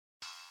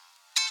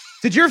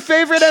Did your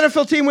favorite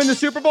NFL team win the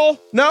Super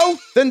Bowl? No?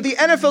 Then the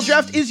NFL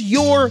Draft is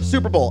your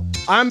Super Bowl.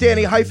 I'm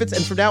Danny Heifetz,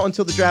 and from now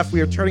until the draft,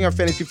 we are turning our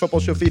fantasy football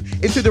show feed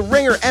into the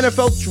Ringer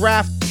NFL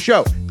Draft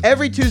Show.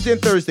 Every Tuesday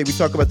and Thursday, we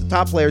talk about the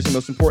top players and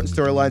most important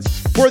storylines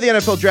for the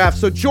NFL Draft.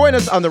 So join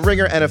us on the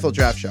Ringer NFL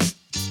Draft Show.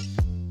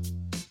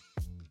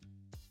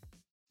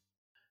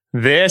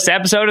 This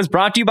episode is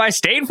brought to you by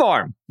State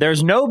Farm.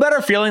 There's no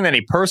better feeling than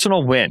a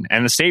personal win,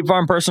 and the State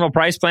Farm Personal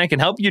Price Plan can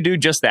help you do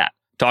just that.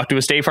 Talk to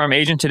a State Farm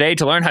agent today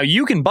to learn how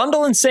you can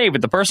bundle and save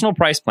with the personal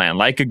price plan.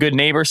 Like a good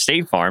neighbor,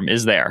 State Farm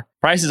is there.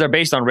 Prices are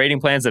based on rating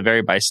plans that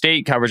vary by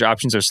state. Coverage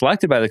options are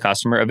selected by the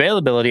customer.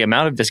 Availability,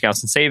 amount of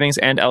discounts and savings,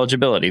 and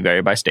eligibility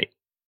vary by state.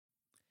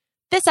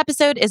 This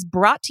episode is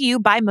brought to you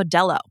by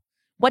Modelo.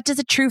 What does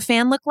a true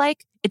fan look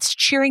like? It's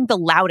cheering the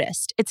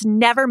loudest. It's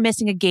never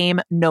missing a game,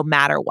 no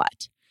matter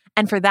what.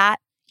 And for that,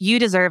 you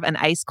deserve an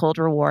ice-cold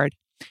reward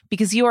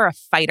because you are a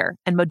fighter,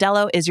 and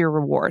Modelo is your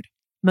reward.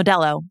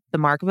 Modelo, the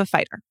mark of a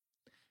fighter.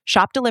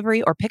 Shop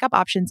delivery or pickup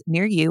options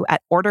near you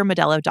at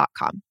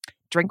ordermodelo.com.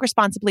 Drink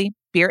responsibly.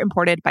 Beer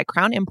imported by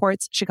Crown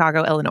Imports,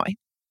 Chicago, Illinois.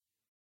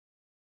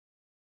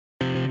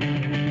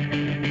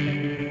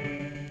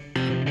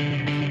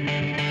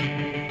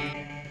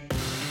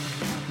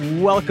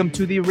 Welcome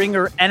to the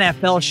Ringer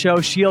NFL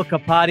show. Sheil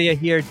Kapadia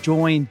here,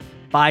 joined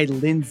by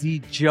Lindsey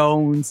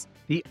Jones.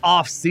 The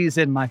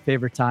offseason, my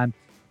favorite time,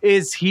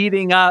 is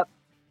heating up.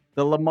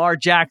 The Lamar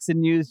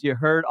Jackson news, you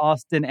heard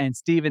Austin and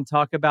Steven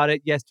talk about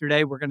it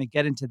yesterday. We're going to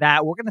get into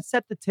that. We're going to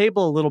set the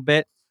table a little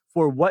bit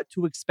for what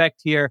to expect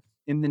here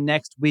in the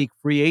next week.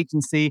 Free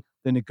agency,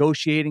 the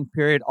negotiating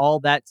period, all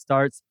that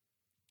starts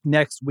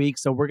next week.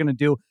 So we're going to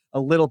do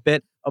a little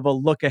bit of a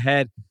look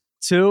ahead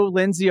too.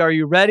 Lindsey, are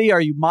you ready? Are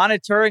you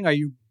monitoring? Are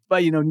you,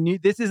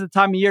 this is the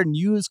time of year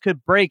news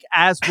could break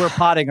as we're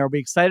potting. Are we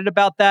excited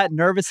about that?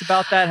 Nervous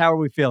about that? How are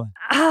we feeling?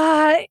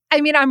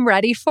 I'm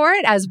ready for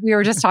it. As we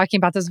were just talking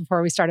about this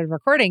before we started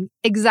recording,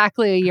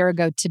 exactly a year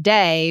ago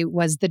today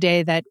was the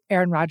day that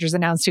Aaron Rodgers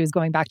announced he was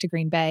going back to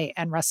Green Bay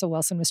and Russell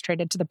Wilson was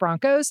traded to the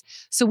Broncos.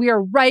 So we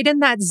are right in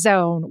that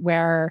zone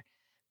where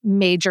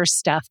major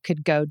stuff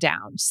could go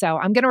down. So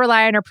I'm going to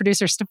rely on our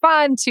producer,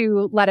 Stefan,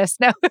 to let us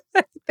know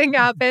if anything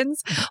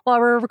happens while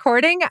we're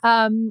recording.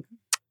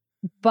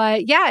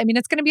 But yeah,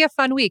 it's going to be a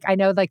fun week. I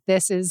know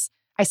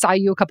I saw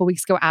you a couple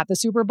weeks ago at the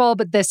Super Bowl,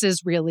 but this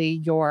is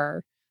really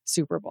your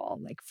Super Bowl,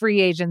 like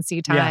free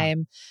agency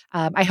time.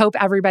 Yeah. I hope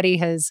everybody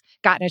has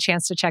gotten a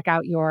chance to check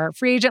out your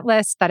free agent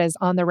list that is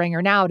on the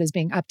Ringer now. It is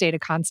being updated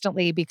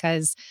constantly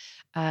because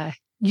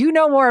you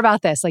know more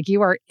about this. Like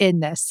you are in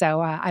this.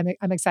 So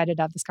I'm excited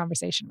to have this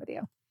conversation with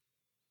you.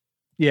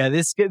 Yeah,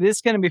 this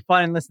is going to be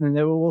fun. And listen,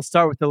 we'll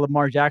start with the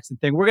Lamar Jackson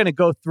thing. We're going to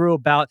go through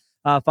about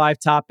 5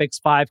 topics,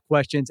 5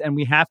 questions, and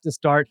we have to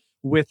start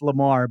with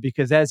Lamar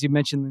because as you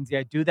mentioned, Lindsey,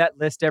 I do that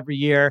list every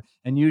year.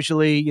 And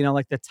usually,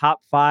 like the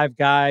top 5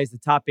 guys, the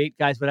top 8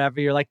 guys, whatever,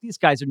 you're like, these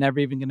guys are never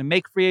even going to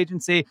make free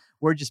agency.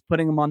 We're just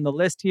putting them on the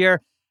list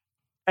here.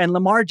 And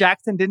Lamar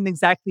Jackson didn't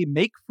exactly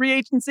make free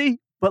agency,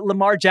 but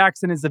Lamar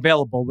Jackson is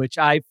available, which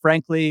I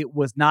frankly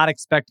was not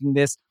expecting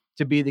this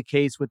to be the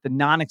case with the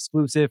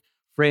non-exclusive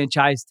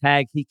franchise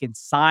tag. He can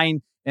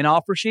sign an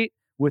offer sheet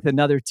with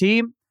another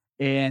team,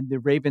 and the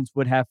Ravens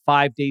would have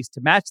 5 days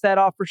to match that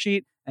offer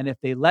sheet. And if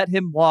they let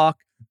him walk,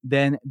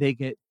 then they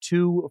get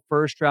 2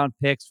 first-round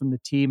picks from the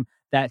team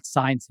that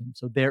signs him.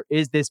 So there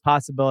is this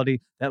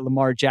possibility that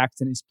Lamar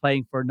Jackson is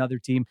playing for another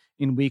team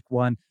in week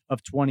 1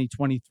 of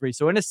 2023.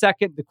 So in a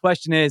second, the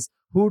question is,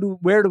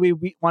 where do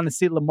we want to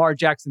see Lamar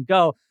Jackson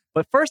go?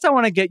 But first, I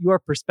want to get your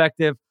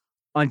perspective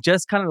on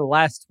just kind of the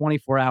last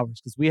 24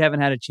 hours, because we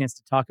haven't had a chance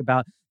to talk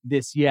about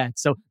this yet.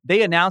 So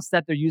they announced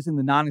that they're using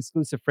the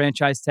non-exclusive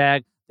franchise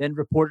tag. Then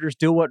reporters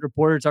do what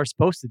reporters are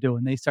supposed to do,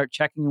 and they start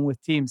checking in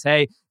with teams.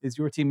 Hey, is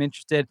your team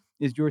interested?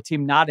 Is your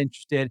team not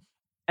interested?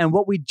 And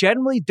what we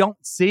generally don't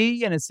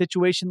see in a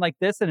situation like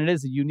this, and it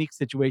is a unique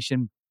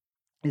situation,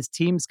 is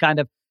teams kind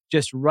of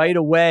just right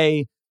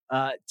away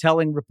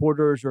telling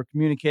reporters or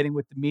communicating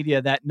with the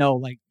media that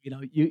no,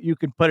 you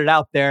can put it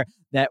out there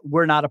that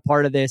we're not a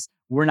part of this.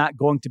 We're not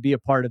going to be a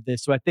part of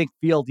this. So I think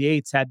Field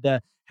Yates had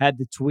the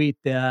tweet.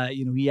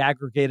 He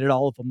aggregated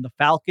all of them: the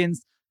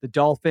Falcons, the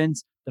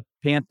Dolphins, the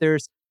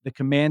Panthers, the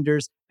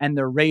Commanders, and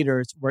the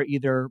Raiders were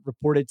either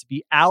reported to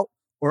be out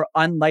or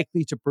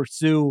unlikely to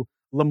pursue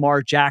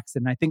Lamar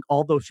Jackson. I think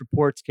all those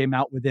reports came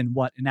out within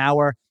an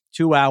hour,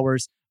 2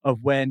 hours of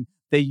when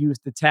they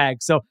used the tag.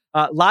 So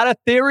a lot of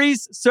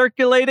theories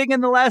circulating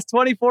in the last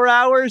 24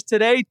 hours.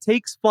 Today,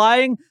 takes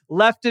flying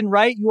left and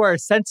right. You are a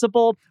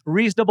sensible,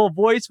 reasonable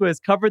voice who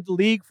has covered the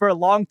league for a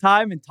long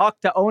time and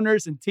talked to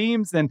owners and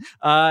teams and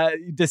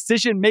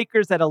decision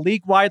makers at a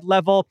league-wide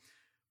level.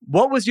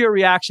 What was your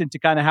reaction to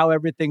kind of how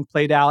everything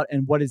played out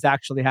and what is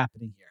actually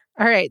happening here?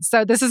 All right.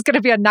 So this is going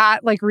to be a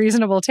not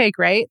reasonable take,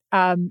 right?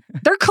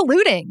 They're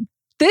colluding.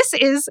 This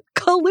is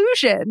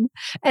collusion.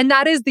 And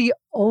that is the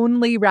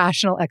only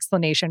rational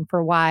explanation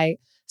for why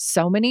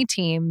so many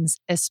teams,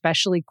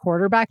 especially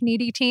quarterback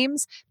needy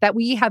teams that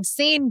we have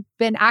seen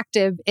been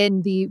active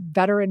in the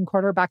veteran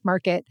quarterback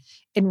market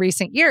in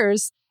recent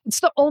years, It's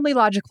the only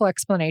logical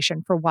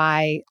explanation for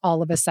why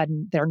all of a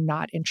sudden they're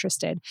not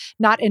interested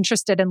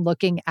in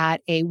looking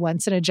at a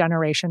once in a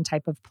generation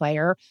type of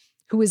player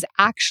who is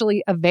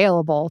actually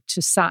available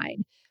to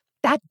sign.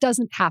 That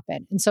doesn't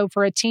happen. And so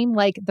for a team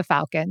like the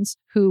Falcons,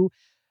 who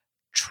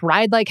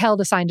tried like hell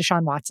to sign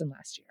Deshaun Watson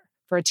last year,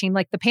 for a team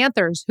like the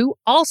Panthers, who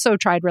also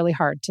tried really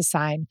hard to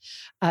sign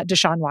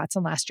Deshaun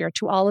Watson last year,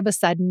 to all of a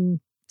sudden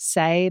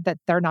say that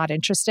they're not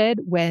interested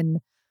when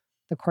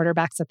the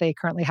quarterbacks that they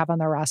currently have on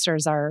their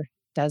rosters are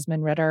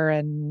Desmond Ridder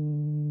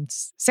and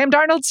Sam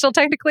Darnold still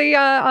technically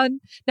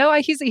on. No,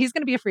 he's going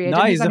to be a free agent.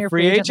 No, he's on a your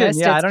free agent. List.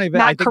 Yeah, It's I think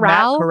Matt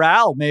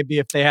Corral maybe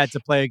if they had to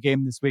play a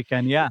game this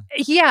weekend. Yeah.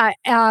 Yeah.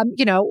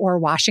 Or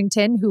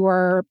Washington,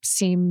 who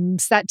seem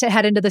set to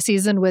head into the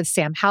season with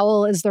Sam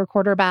Howell as their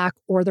quarterback,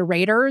 or the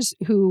Raiders,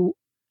 who,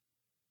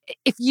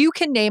 if you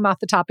can name off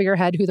the top of your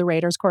head who the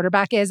Raiders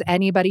quarterback is,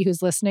 anybody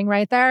who's listening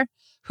right there,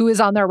 who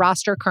is on their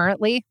roster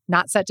currently,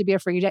 not set to be a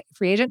free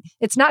agent,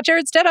 it's not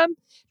Jarrett Stidham.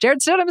 Jarrett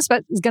Stidham is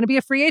going to be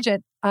a free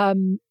agent.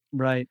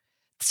 Right.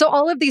 So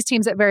all of these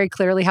teams that very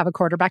clearly have a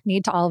quarterback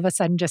need to all of a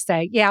sudden just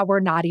say, yeah, we're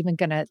not even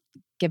going to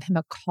give him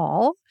a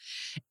call.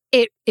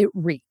 It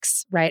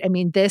reeks, right? I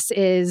mean, this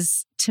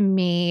is, to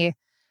me,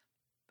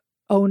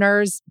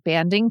 owners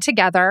banding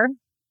together,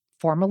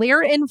 formally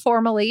or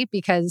informally,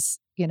 because,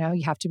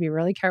 you have to be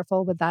really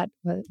careful with that,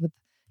 with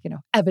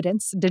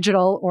evidence,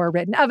 digital or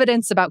written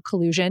evidence about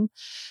collusion.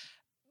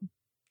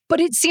 But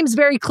it seems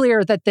very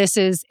clear that this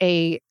is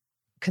a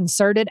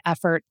concerted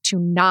effort to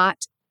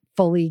not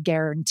fully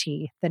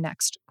guarantee the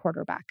next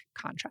quarterback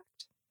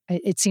contract.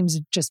 It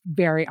seems just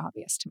very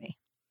obvious to me.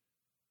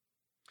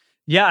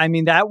 Yeah, I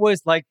mean, that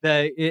was like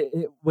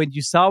when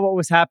you saw what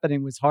was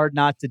happening, it was hard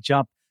not to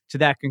jump to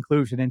that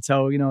conclusion. And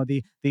so,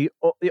 the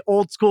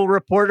old school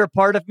reporter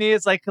part of me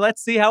is like, let's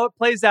see how it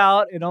plays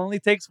out. It only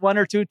takes one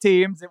or two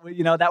teams.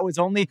 That was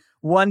only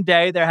one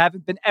day. There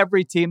haven't been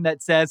every team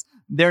that says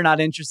they're not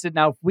interested.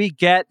 Now, if we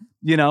get,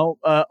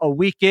 a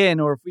week in,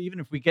 or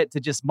even if we get to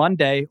just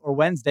Monday or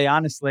Wednesday,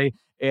 honestly,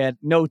 and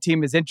no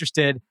team is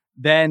interested,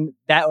 then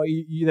that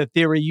the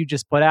theory you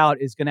just put out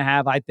is going to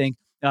have, I think,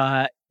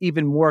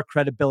 even more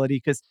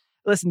credibility. Because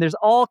listen, there's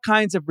all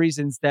kinds of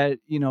reasons that,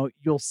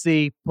 you'll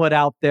see put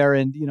out there,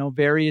 and,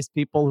 various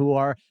people who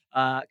are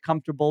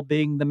comfortable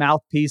being the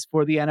mouthpiece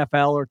for the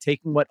NFL or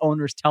taking what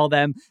owners tell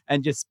them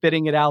and just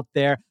spitting it out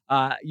there.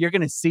 You're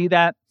going to see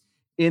that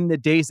in the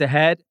days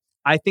ahead.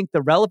 I think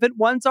the relevant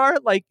ones are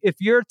like, if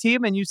you're a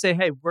team and you say,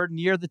 hey, we're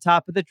near the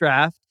top of the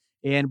draft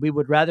and we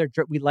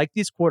like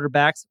these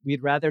quarterbacks.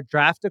 We'd rather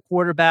draft a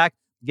quarterback,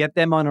 get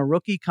them on a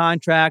rookie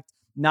contract,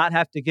 not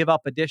have to give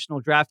up additional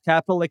draft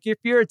capital. Like if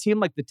you're a team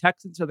like the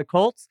Texans or the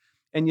Colts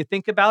and you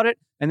think about it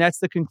and that's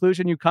the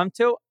conclusion you come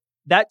to,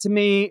 that to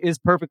me is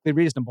perfectly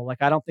reasonable.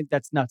 Like, I don't think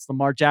that's nuts.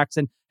 Lamar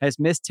Jackson has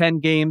missed 10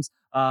 games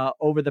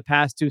over the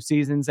past 2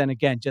 seasons. And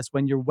again, just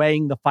when you're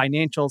weighing the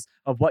financials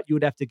of what you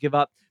would have to give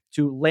up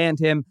to land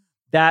him,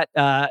 that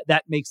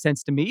makes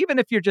sense to me. Even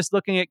if you're just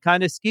looking at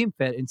kind of scheme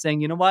fit and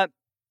saying, you know what,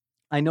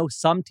 I know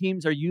some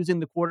teams are using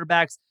the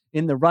quarterbacks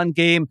in the run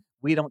game.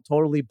 We don't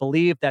totally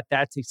believe that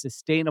that's a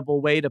sustainable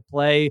way to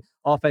play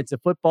offensive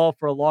football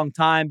for a long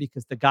time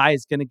because the guy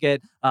is going to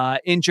get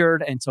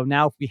injured. And so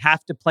now if we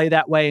have to play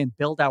that way and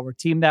build our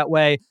team that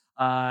way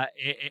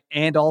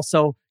and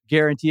also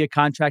guarantee a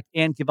contract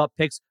and give up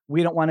picks,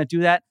 we don't want to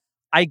do that.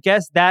 I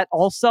guess that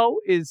also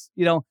is,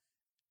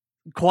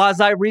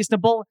 quasi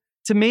reasonable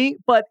to me,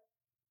 but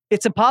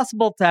it's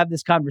impossible to have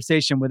this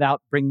conversation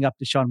without bringing up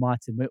Deshaun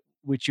Watson,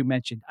 which you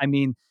mentioned. I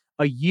mean,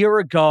 a year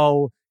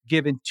ago,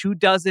 given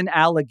 24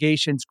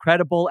 allegations,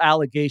 credible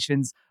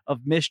allegations of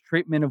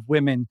mistreatment of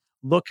women,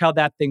 look how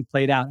that thing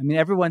played out. I mean,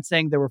 everyone's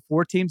saying there were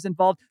 4 teams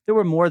involved. There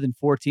were more than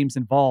 4 teams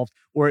involved,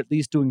 or at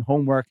least doing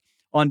homework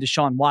on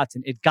Deshaun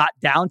Watson. It got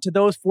down to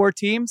those 4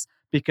 teams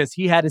because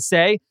he had a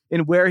say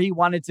in where he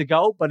wanted to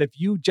go. But if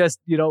you just,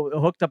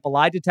 hooked up a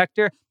lie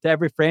detector to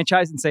every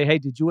franchise and say, hey,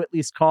 did you at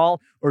least call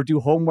or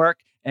do homework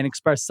and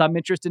express some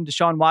interest in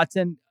Deshaun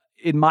Watson?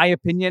 In my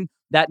opinion,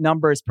 that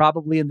number is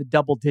probably in the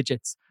double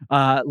digits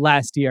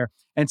last year.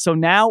 And so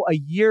now a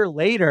year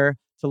later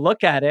to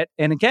look at it,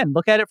 and again,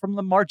 look at it from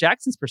Lamar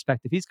Jackson's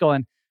perspective. He's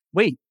going,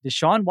 wait,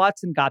 Deshaun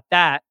Watson got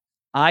that.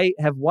 I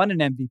have won an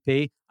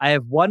MVP. I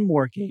have won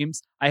more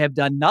games. I have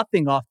done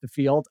nothing off the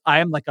field. I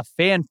am like a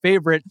fan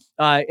favorite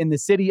in the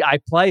city I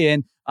play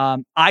in.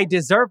 I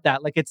deserve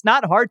that. Like, it's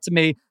not hard to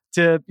me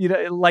to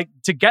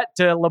get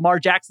to Lamar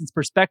Jackson's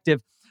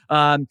perspective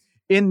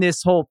in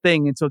this whole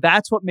thing. And so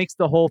that's what makes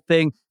the whole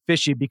thing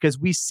fishy, because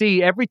we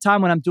see every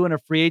time when I'm doing a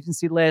free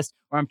agency list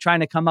or I'm trying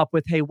to come up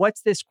with, hey,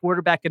 what's this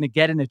quarterback going to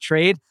get in a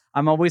trade?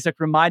 I'm always like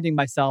reminding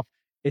myself,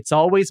 it's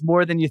always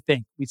more than you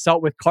think. We saw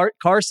it with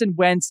Carson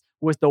Wentz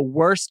was the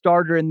worst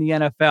starter in the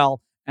NFL.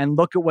 And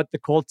look at what the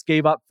Colts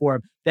gave up for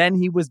him. Then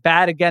he was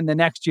bad again the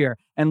next year.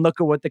 And look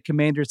at what the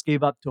Commanders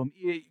gave up for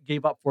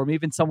him.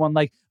 Even someone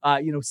like,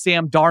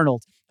 Sam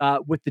Darnold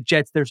with the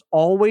Jets. There's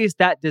always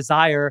that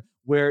desire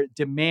where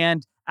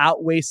demand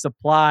outweighs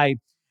supply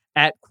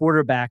at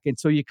quarterback. And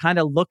so you kind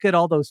of look at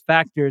all those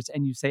factors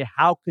and you say,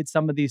 how could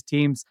some of these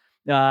teams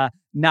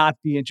not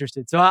be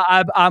interested. So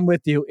I'm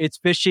with you. It's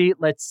fishy.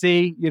 Let's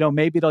see.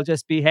 Maybe it'll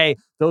just be, hey,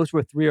 those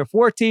were 3 or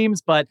 4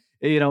 teams, but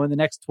in the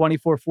next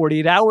 24,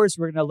 48 hours,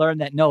 we're going to learn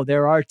that no,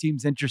 there are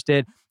teams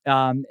interested,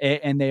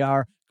 and they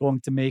are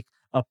going to make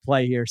a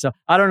play here. So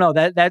I don't know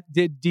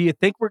do you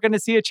think we're going to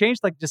see a change?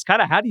 Like, just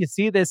kind of, how do you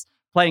see this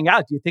playing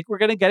out? Do you think we're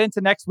going to get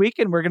into next week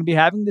and we're going to be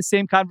having the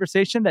same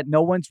conversation that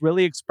no one's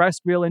really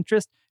expressed real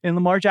interest in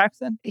Lamar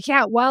Jackson?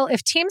 Yeah. Well,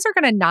 if teams are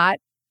going to not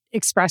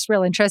express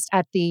real interest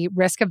at the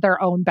risk of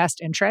their own best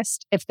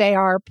interest, if they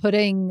are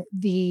putting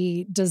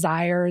the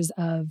desires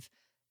of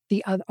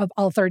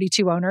all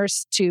 32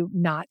 owners to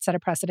not set a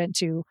precedent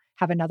to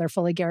have another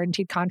fully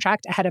guaranteed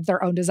contract ahead of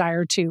their own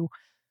desire to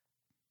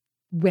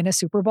win a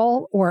Super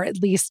Bowl, or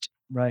at least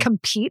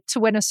compete to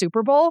win a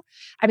Super Bowl,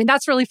 I mean,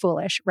 that's really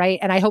foolish, right?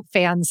 And I hope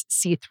fans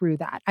see through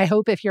that. I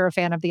hope if you're a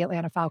fan of the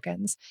Atlanta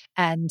Falcons,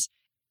 and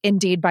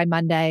indeed by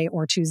Monday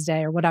or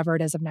Tuesday or whatever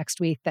it is of next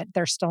week, that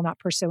they're still not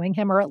pursuing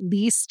him, or at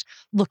least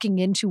looking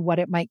into what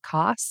it might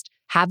cost,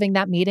 having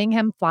that meeting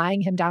him,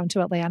 flying him down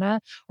to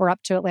Atlanta or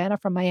up to Atlanta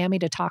from Miami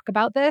to talk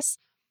about this.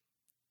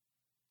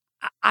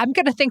 I'm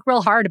going to think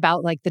real hard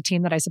about like the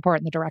team that I support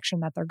and the direction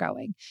that they're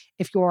going.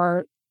 If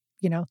you're,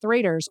 the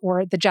Raiders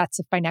or the Jets,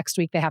 if by next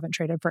week they haven't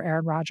traded for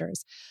Aaron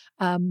Rodgers,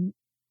 they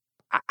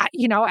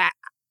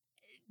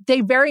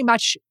very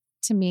much,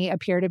 to me,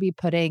 appear to be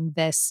putting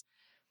this,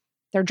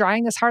 they're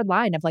drawing this hard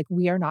line of like,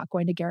 we are not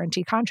going to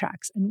guarantee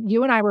contracts. And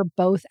you and I were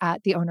both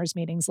at the owners'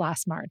 meetings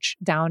last March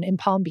down in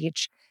Palm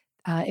Beach.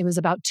 It was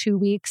about 2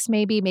 weeks,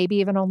 maybe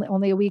even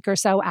only a week or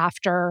so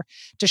after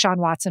Deshaun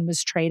Watson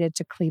was traded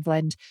to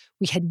Cleveland.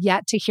 We had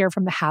yet to hear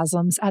from the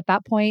Haslams at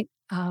that point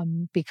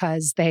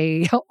because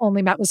they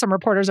only met with some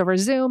reporters over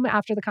Zoom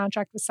after the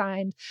contract was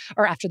signed,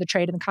 or after the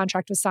trade and the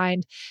contract was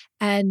signed.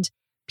 And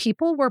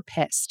people were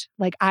pissed.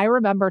 Like, I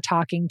remember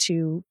talking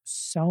to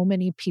so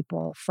many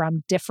people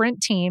from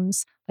different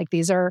teams. Like,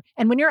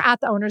 and when you're at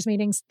the owners'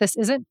 meetings, this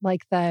isn't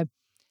like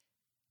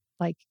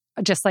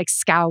just like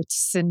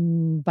scouts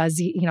and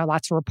buzzy,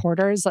 lots of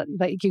reporters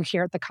like you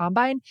hear at the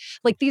combine.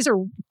 Like, these are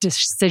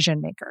decision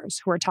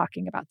makers who are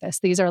talking about this.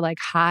 These are like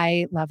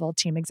high level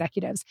team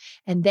executives.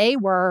 And they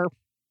were,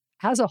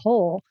 as a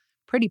whole,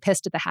 pretty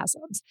pissed at the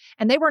Haslams.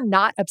 And they were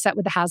not upset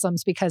with the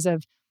Haslams because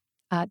of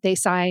they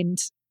signed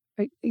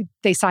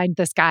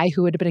this guy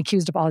who had been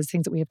accused of all these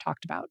things that we have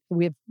talked about.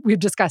 We've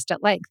discussed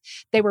at length.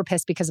 They were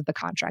pissed because of the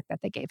contract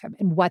that they gave him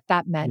and what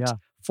that meant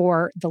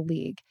for the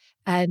league.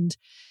 And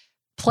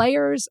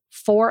players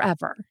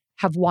forever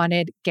have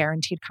wanted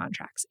guaranteed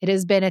contracts. It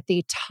has been at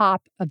the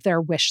top of their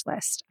wish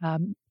list.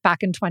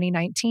 Back in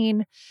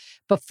 2019,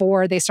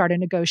 before they started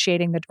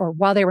negotiating, or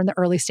while they were in the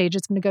early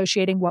stages of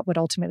negotiating what would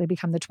ultimately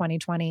become the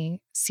 2020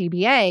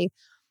 CBA,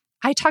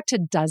 I talked to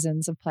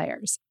dozens of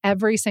players.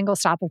 Every single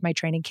stop of my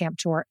training camp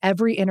tour,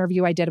 every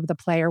interview I did with a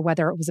player,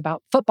 whether it was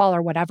about football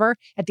or whatever,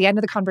 at the end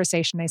of the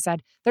conversation, I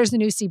said, there's a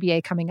new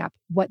CBA coming up.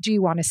 What do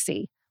you want to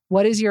see?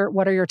 What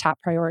are your top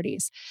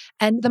priorities?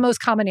 And the most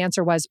common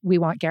answer was, we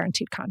want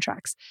guaranteed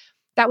contracts.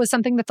 That was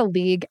something that the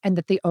league and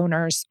that the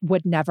owners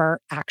would never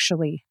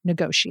actually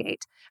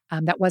negotiate.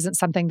 That wasn't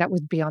something that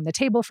would be on the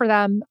table for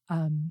them.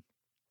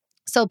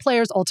 So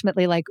players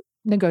ultimately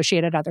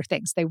negotiated other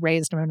things. They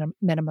raised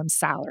minimum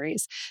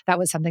salaries. That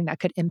was something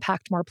that could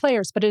impact more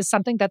players, but it is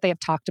something that they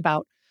have talked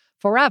about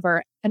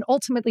forever. And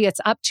ultimately,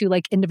 it's up to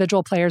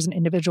individual players and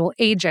individual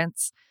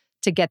agents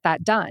to get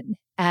that done.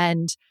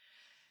 And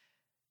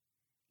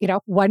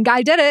one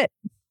guy did it.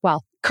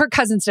 Well, Kirk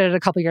Cousins did it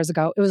a couple years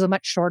ago. It was a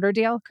much shorter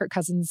deal. Kirk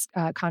Cousins'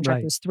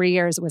 contract was 3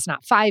 years. It was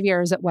not 5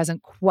 years. It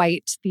wasn't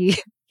quite the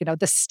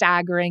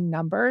staggering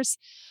numbers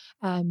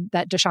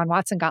that Deshaun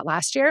Watson got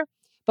last year.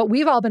 But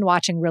we've all been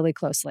watching really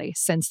closely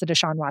since the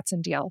Deshaun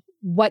Watson deal.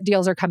 What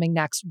deals are coming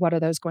next? What are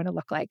those going to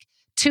look like?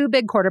 2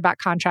 big quarterback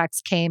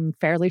contracts came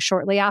fairly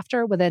shortly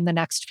after, within the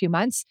next few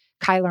months: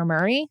 Kyler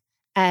Murray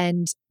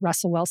and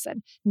Russell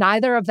Wilson.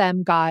 Neither of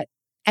them got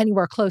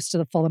anywhere close to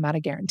the full amount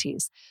of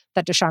guarantees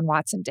that Deshaun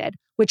Watson did,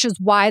 which is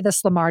why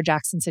this Lamar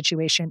Jackson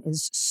situation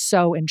is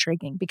so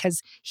intriguing,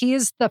 because he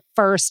is the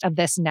first of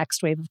this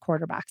next wave of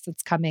quarterbacks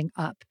that's coming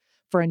up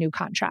for a new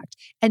contract.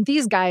 And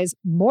these guys,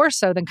 more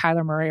so than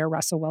Kyler Murray or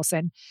Russell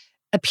Wilson,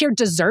 appear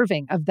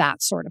deserving of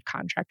that sort of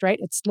contract, right?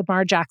 It's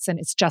Lamar Jackson,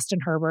 it's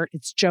Justin Herbert,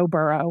 it's Joe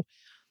Burrow.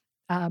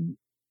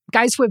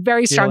 Guys who have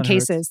very strong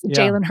cases.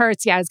 Jalen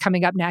Hurts, is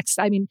coming up next.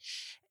 I mean,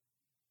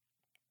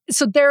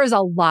 so there is a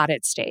lot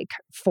at stake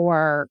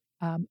for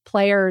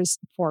players,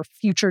 for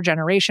future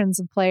generations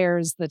of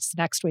players, this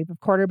next wave of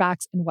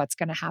quarterbacks, and what's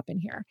going to happen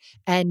here.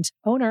 And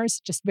owners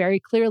just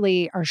very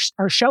clearly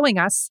are showing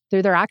us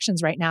through their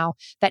actions right now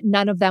that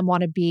none of them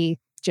want to be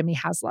Jimmy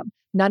Haslam.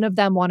 None of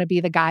them want to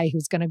be the guy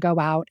who's going to go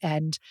out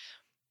and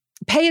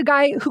pay a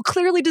guy who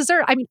clearly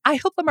deserves. I mean, I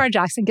hope Lamar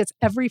Jackson gets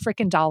every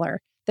freaking dollar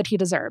that he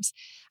deserves.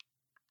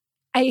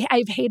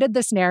 I've hated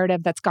this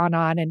narrative that's gone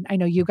on, and I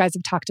know you guys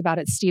have talked about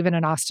it. Steven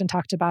and Austin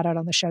talked about it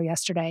on the show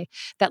yesterday,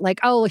 that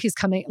he's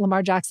coming,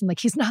 Lamar Jackson,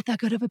 he's not that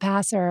good of a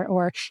passer,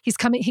 or he's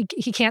coming,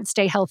 he can't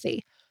stay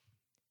healthy.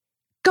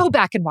 go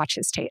back and watch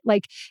his tape.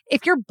 Like,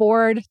 if you're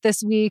bored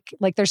this week,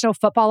 like there's no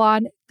football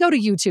on, go to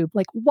YouTube,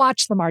 like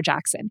watch Lamar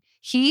Jackson.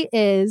 He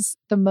is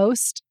the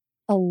most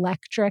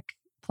electric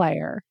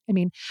player. I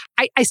mean,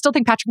 I still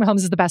think Patrick Mahomes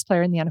is the best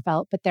player in the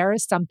NFL, but there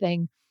is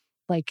something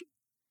like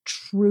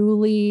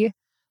truly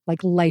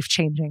like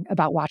life-changing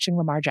about watching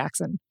Lamar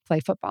Jackson play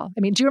football.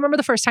 I mean, do you remember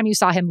the first time you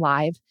saw him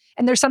live?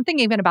 And there's something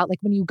even about like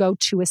when you go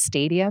to a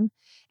stadium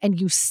and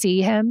you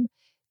see him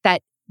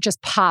that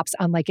just pops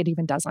on like it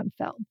even does on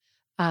film.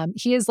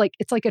 He is like,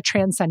 it's like a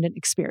transcendent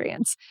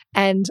experience.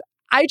 And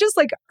I just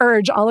like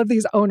urge all of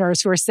these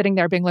owners who are sitting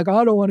there being like, oh,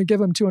 I don't want to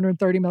give him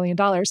 $230 million.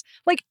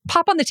 Like,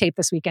 pop on the tape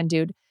this weekend,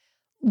 dude.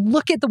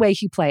 Look at the way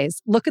he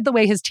plays. Look at the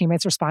way his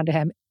teammates respond to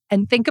him.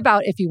 And think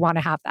about if you want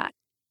to have that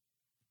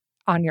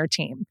on your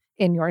team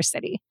in your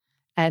city,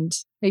 and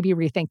maybe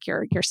rethink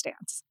your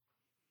stance.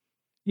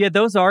 Yeah,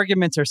 those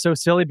arguments are so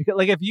silly because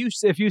like if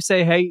you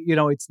say, hey, you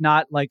know, it's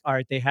not like, all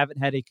right, they haven't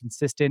had a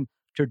consistent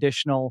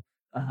traditional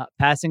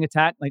passing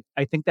attack. Like,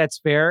 I think that's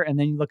fair. And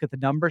then you look at the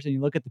numbers and you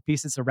look at the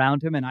pieces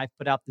around him. And I've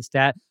put out the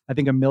stat, I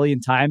think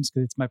 1,000,000 times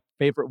because it's my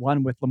favorite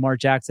one with Lamar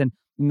Jackson.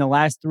 In the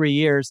last 3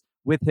 years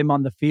with him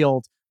on the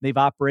field, they've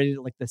operated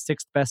like the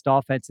 6th best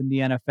offense in the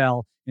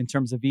NFL in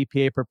terms of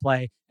EPA per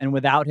play. And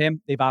without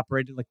him, they've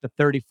operated like the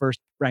 31st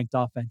ranked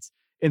offense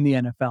in the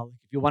NFL.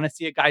 If you want to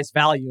see a guy's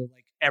value,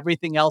 like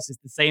everything else is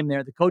the same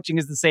there. The coaching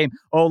is the same.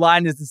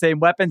 O-line is the same.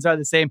 Weapons are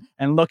the same.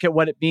 And look at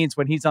what it means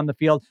when he's on the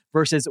field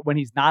versus when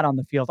he's not on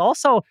the field.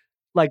 Also,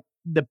 like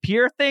the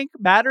peer thing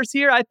matters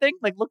here, I think.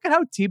 Like, look at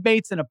how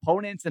teammates and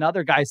opponents and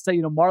other guys say,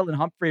 you know, Marlon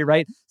Humphrey,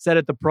 right, said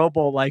at the Pro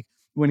Bowl, like,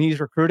 when he's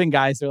recruiting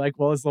guys, they're like,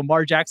 well, is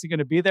Lamar Jackson going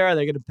to be there? Are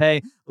they going to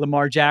pay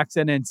Lamar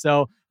Jackson? And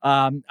so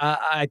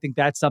I think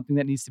that's something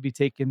that needs to be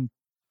taken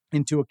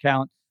into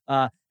account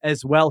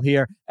as well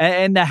here.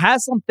 And the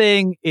Haslam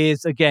thing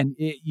is, again,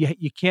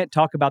 you can't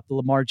talk about the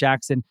Lamar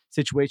Jackson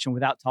situation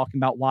without talking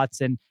about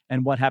Watson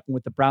and what happened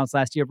with the Browns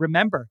last year.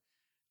 Remember,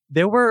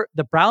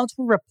 the Browns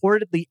were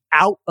reportedly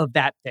out of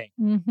that thing.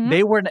 Mm-hmm.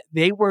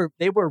 They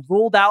were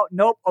ruled out.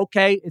 Nope.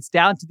 Okay. It's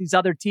down to these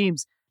other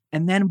teams.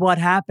 And then what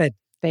happened?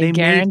 They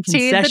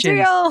guaranteed the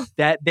deal.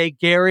 That they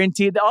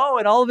guaranteed.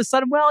 And all of a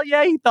sudden, well,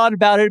 yeah, he thought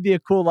about it. It'd be a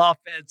cool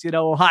offense. You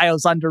know,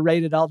 Ohio's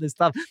underrated. All this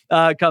stuff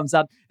comes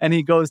up, and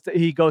he goes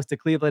to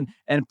Cleveland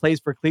and plays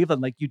for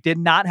Cleveland. Like, you did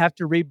not have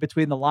to read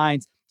between the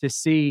lines to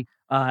see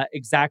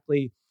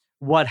exactly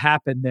what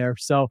happened there.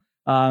 So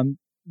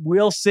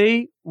we'll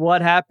see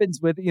what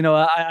happens with, you know,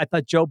 I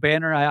thought Joe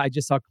Banner, I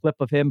just saw a clip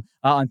of him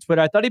on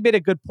Twitter. I thought he made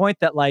a good point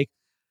that, like,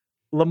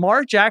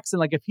 Lamar Jackson,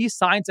 like, if he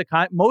signs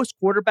most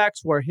quarterbacks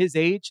who are his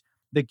age,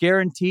 the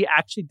guarantee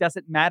actually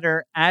doesn't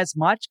matter as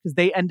much because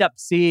they end up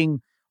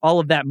seeing all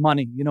of that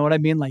money. You know what I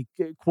mean? Like,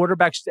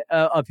 quarterbacks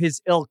of his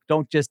ilk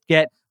don't just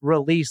get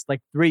released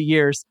like 3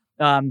 years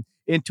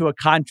into a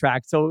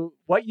contract. So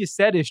what you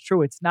said is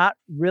true. It's not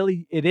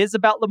really, it is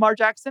about Lamar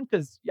Jackson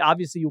because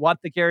obviously you want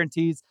the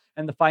guarantees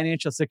and the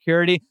financial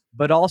security,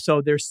 but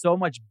also there's so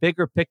much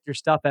bigger picture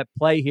stuff at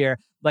play here.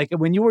 Like,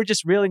 when you were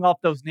just reeling off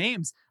those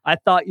names, I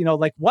thought, you know,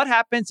 like, what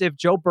happens if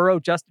Joe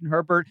Burrow, Justin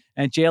Herbert,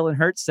 and Jalen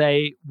Hurts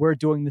say we're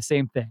doing the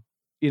same thing?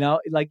 You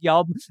know, like,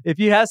 y'all, if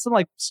you have some,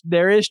 like,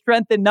 there is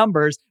strength in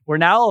numbers, where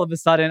now all of a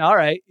sudden, all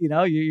right, you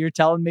know, you're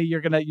telling me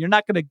you're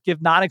not gonna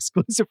give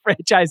non-exclusive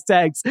franchise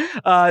tags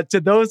to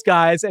those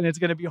guys, and it's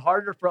gonna be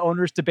harder for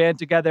owners to band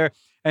together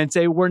and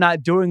say we're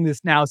not doing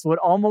this now. So it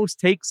almost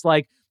takes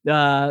like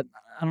I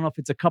don't know if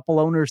it's a couple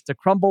owners to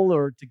crumble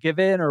or to give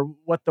in or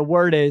what the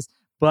word is,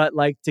 but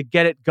like to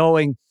get it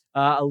going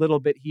a little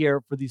bit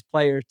here for these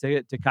players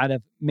to kind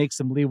of make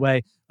some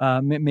leeway,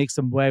 make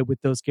some way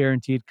with those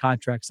guaranteed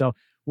contracts. So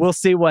we'll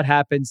see what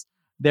happens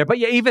there. But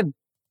yeah, even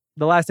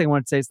the last thing I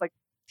want to say is, like,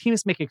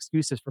 teams make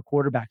excuses for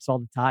quarterbacks all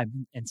the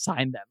time and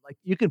sign them. Like,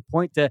 you can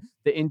point to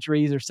the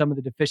injuries or some of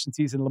the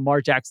deficiencies in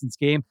Lamar Jackson's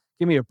game.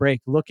 Give me a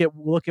break. Look at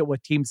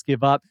what teams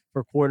give up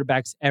for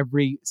quarterbacks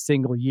every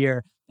single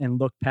year and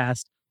look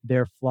past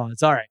their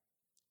flaws. All right.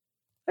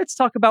 Let's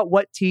talk about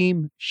what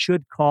team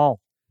should call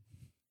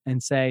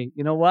and say,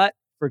 you know what?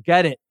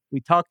 Forget it.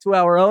 We talked to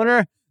our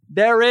owner.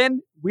 They're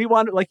in. We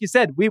want, like you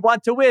said, we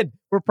want to win.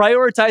 We're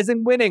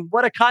prioritizing winning.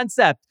 What a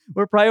concept.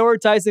 We're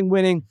prioritizing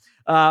winning.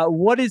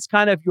 What is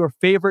kind of your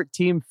favorite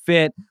team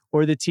fit,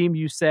 or the team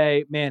you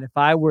say, man, if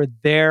I were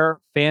their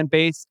fan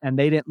base and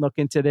they didn't look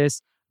into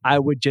this, I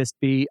would just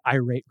be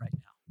irate right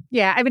now?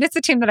 Yeah, I mean, it's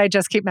the team that I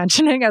just keep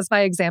mentioning as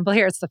my example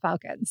here. It's the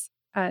Falcons.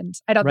 And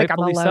I don't think I'm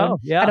alone. So,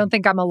 yeah. I don't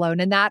think I'm alone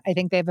in that. I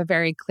think they have a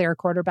very clear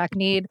quarterback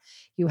need.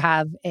 You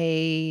have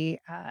an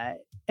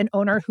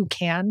owner who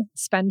can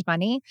spend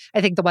money.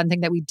 I think the one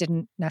thing that we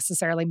didn't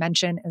necessarily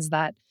mention is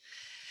that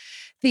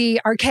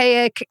the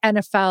archaic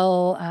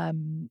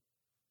NFL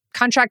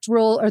contract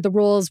rule, or the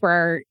rules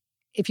where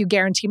if you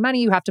guarantee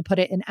money, you have to put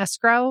it in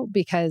escrow,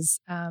 because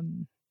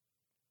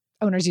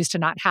owners used to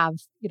not have,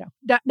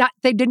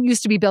 they didn't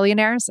used to be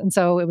billionaires. And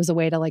so it was a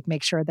way to like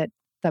make sure that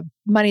the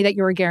money that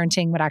you were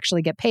guaranteeing would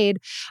actually get paid.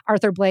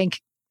 Arthur Blank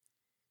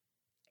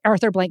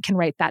can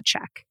write that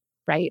check.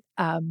 right?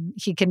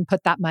 He can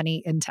put that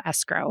money into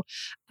escrow.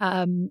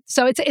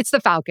 So it's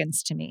the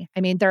Falcons to me.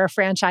 I mean, they're a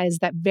franchise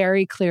that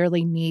very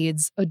clearly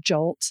needs a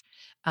jolt.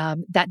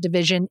 That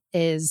division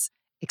is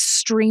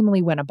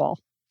extremely winnable,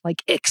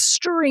 like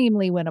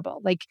extremely winnable.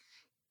 Like,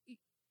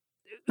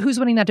 who's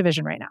winning that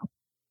division right now?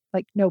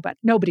 Like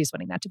nobody's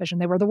winning that division.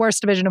 They were the worst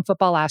division of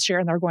football last year,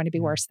 and they're going to be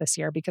worse this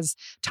year because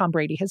Tom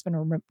Brady has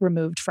been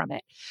removed from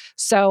it.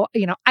 So,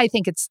 I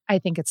think it's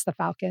the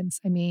Falcons.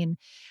 I mean,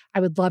 I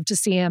would love to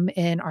see him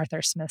in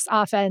Arthur Smith's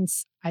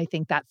offense. I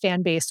think that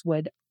fan base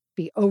would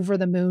be over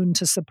the moon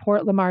to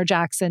support Lamar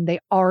Jackson. They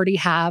already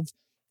have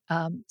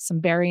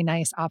some very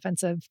nice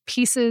offensive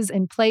pieces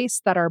in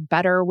place that are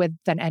better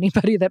than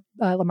anybody that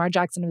Lamar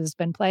Jackson has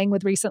been playing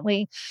with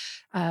recently,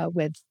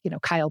 with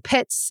Kyle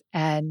Pitts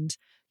and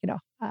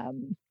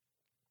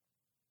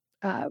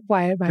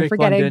why am I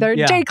forgetting?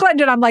 Jake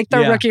London. I'm like the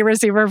rookie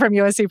receiver from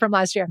USC from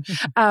last year.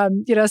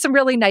 Some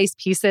really nice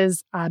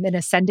pieces, an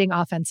ascending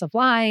offensive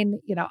line.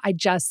 I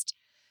just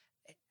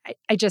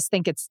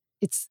think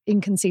it's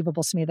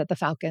inconceivable to me that the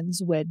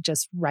Falcons would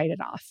just write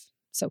it off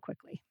so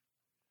quickly.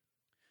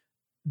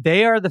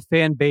 They are the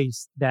fan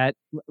base that,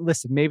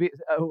 listen, maybe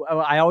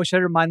I always try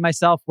to remind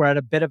myself we're at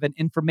a bit of an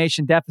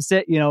information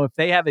deficit. If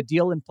they have a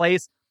deal in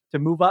place to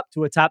move up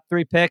to a top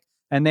 3 pick,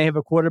 and they have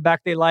a quarterback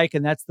they like,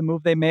 and that's the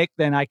move they make,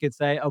 then I could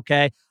say,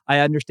 okay, I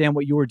understand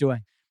what you were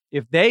doing.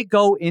 If they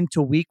go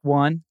into week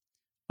 1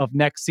 of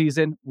next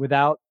season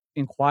without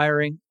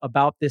inquiring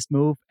about this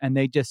move, and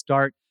they just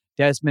start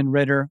Desmond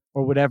Ridder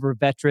or whatever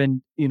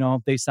veteran,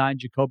 they signed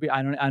Jacoby,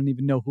 I don't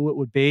even know who it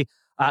would be,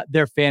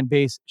 their fan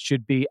base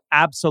should be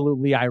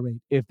absolutely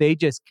irate. If they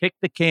just kick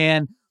the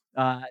can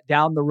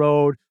down the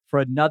road for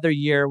another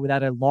year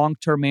without a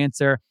long-term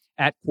answer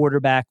at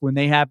quarterback when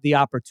they have the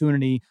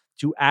opportunity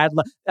to add.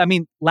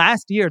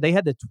 Last year they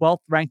had the 12th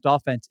ranked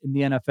offense in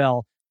the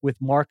NFL with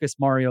Marcus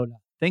Mariota.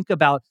 Think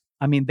about,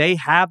 they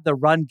have the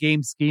run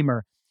game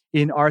schemer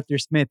in Arthur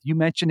Smith. You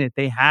mentioned it.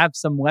 They have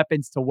some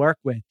weapons to work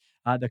with.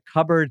 The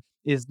cupboard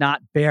is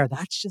not bare.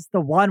 That's just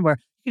the one where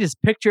you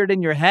just picture it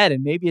in your head.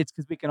 And maybe it's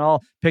because we can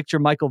all picture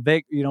Michael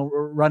Vick,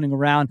 running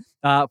around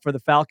for the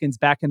Falcons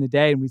back in the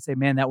day. And we say,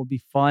 man, that would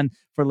be fun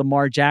for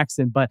Lamar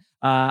Jackson. But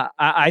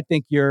I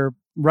think you're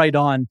right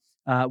on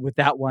with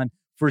that one.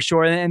 For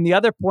sure. And the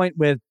other point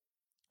with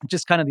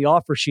just kind of the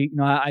offer sheet,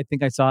 I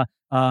think I saw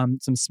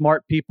some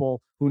smart people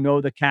who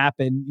know the cap,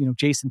 and,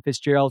 Jason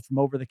Fitzgerald from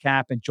Over the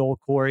Cap and Joel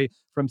Corey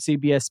from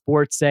CBS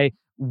Sports say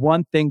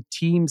one thing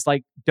teams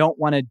don't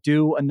want to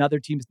do,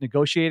 another team's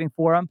negotiating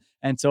for them.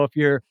 And so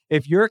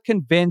if you're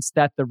convinced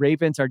that the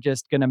Ravens are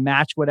just going to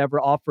match whatever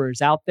offer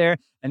is out there,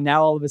 and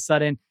now all of a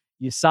sudden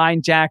you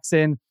sign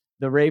Jackson,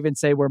 the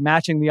Ravens say we're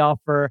matching the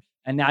offer,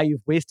 and now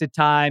you've wasted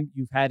time.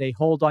 You've had a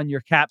hold on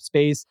your cap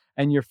space,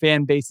 and your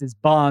fan base is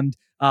bummed.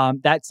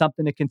 That's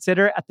something to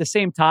consider. At the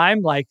same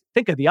time,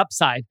 think of the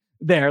upside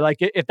there.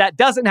 If that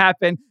doesn't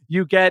happen,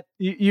 you get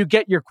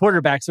your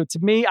quarterback. So to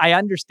me, I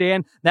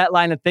understand that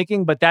line of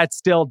thinking, but that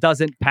still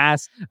doesn't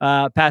pass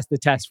the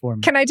test for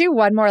me. Can I do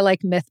one more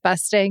myth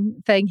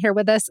busting thing here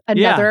with this?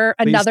 Another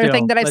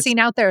thing that I've seen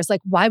out there is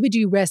why would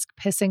you risk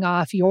pissing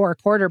off your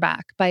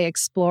quarterback by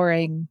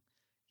exploring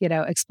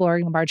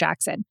Lamar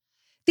Jackson?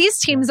 These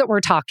teams that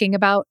we're talking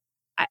about,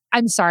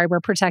 I'm sorry, we're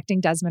protecting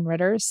Desmond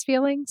Ridder's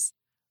feelings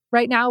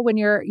right now when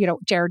you're,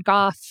 Jared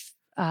Goff.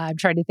 I'm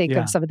trying to think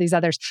of some of these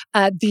others.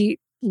 The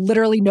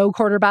literally no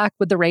quarterback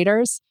with the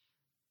Raiders,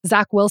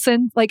 Zach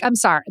Wilson. I'm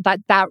sorry,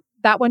 that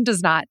one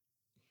does not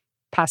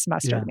pass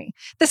muster to me.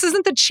 This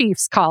isn't the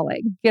Chiefs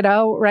calling,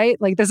 right?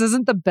 This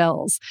isn't the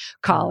Bills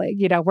calling.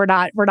 We're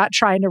not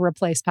trying to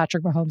replace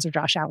Patrick Mahomes or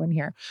Josh Allen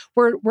here.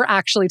 We're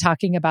actually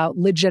talking about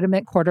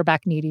legitimate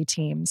quarterback needy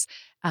teams.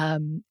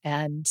 And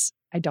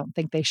I don't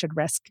think they should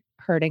risk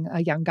hurting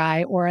a young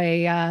guy or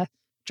a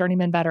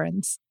journeyman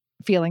veteran's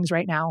feelings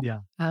right now.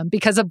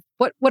 Because of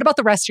what about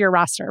the rest of your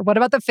roster? What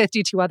about the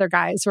 52 other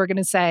guys who are going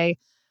to say,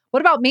 what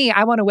about me?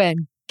 I want to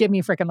win. Give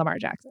me freaking Lamar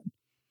Jackson.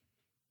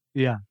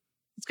 Yeah.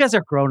 These guys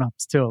are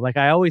grown-ups too.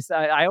 I always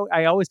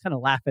kind of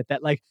laugh at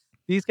that.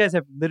 These guys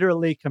have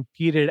literally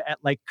competed at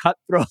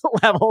cutthroat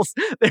levels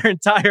their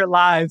entire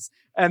lives.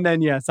 And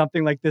then,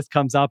 something like this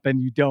comes up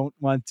and you don't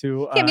want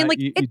to.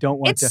 You don't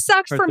want to. It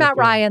sucked for Matt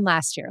Ryan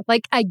last year.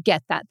 I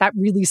get that. That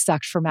really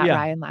sucked for Matt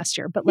Ryan last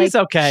year. But he's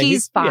okay.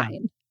 He's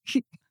fine.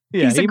 He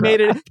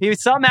made it. He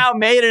somehow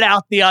made it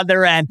out the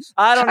other end.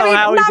 I don't know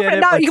how he did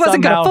it. But he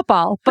wasn't good at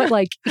football,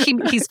 but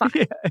he's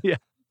fine.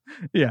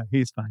 Yeah,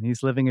 he's fine.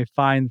 He's living a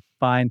fine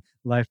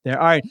life there.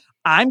 All right,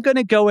 I'm going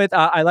to go with,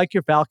 I like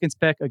your Falcons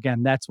pick.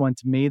 Again, that's one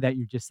to me that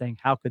you're just saying,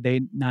 how could they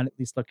not at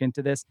least look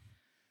into this?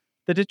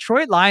 The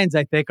Detroit Lions,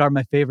 I think, are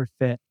my favorite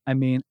fit.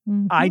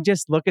 I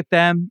just look at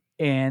them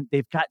and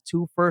they've got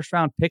 2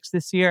 first-round picks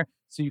this year.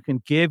 So you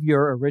can give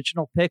your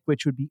original pick,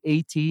 which would be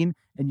 18,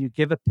 and you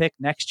give a pick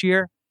next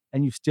year,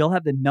 and you still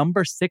have the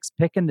number 6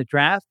 pick in the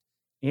draft,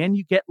 and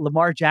you get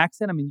Lamar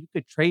Jackson. You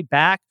could trade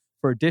back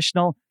for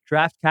additional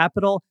draft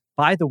capital.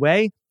 By the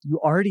way, you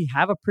already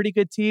have a pretty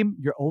good team.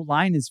 Your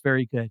O-line is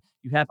very good.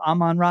 You have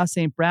Amon-Ra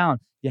St. Brown.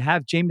 You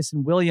have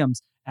Jamison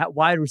Williams at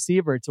wide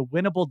receiver. It's a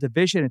winnable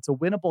division. It's a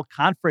winnable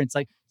conference.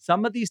 Like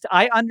some of these,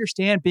 I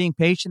understand being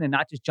patient and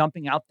not just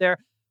jumping out there,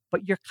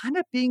 but you're kind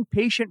of being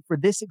patient for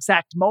this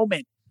exact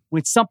moment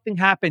when something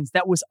happens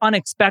that was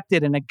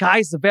unexpected and a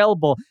guy's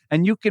available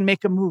and you can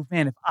make a move.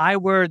 Man, if I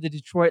were the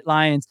Detroit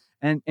Lions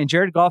and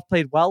Jared Goff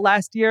played well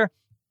last year,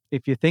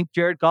 if you think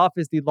Jared Goff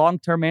is the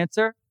long-term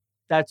answer,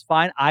 that's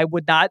fine. I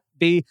would not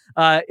be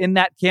in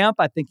that camp.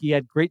 I think he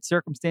had great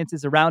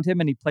circumstances around him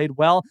and he played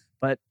well.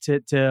 But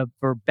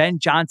for Ben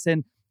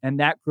Johnson and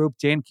that group,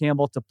 Dan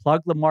Campbell, to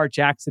plug Lamar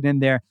Jackson in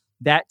there,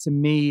 that to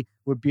me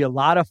would be a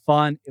lot of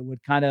fun. It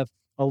would kind of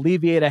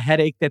alleviate a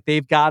headache that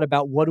they've got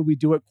about what do we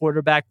do at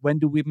quarterback? When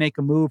do we make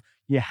a move?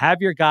 You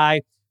have your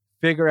guy,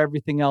 figure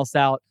everything else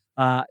out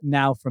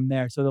now from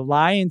there. So the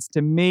Lions,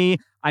 to me,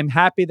 I'm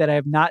happy that I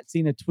have not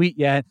seen a tweet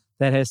yet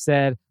that has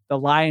said the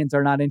Lions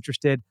are not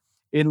interested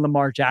in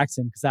Lamar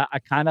Jackson, because I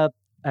kind of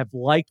have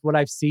liked what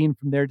I've seen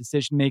from their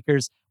decision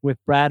makers with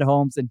Brad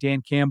Holmes and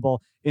Dan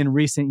Campbell in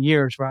recent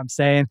years, where I'm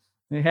saying,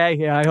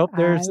 hey, I hope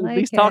there's at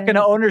least talking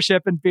to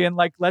ownership and being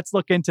like, let's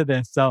look into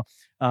this. So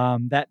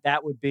that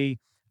would be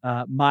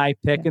my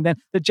pick. Yeah. And then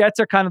the Jets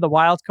are kind of the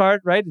wild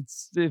card, right?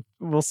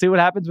 We'll see what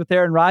happens with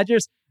Aaron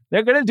Rodgers.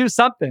 They're going to do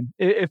something.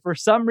 If for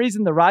some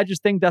reason the Rodgers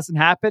thing doesn't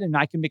happen, and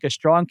I can make a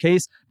strong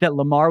case that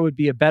Lamar would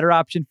be a better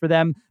option for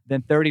them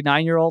than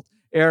 39-year-old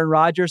Aaron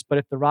Rodgers. But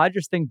if the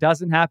Rodgers thing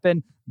doesn't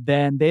happen,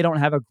 then they don't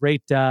have a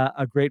great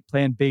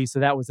plan B. So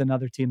that was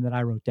another team that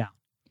I wrote down.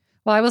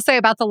 Well, I will say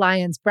about the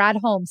Lions, Brad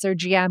Holmes, their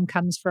GM,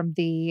 comes from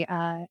the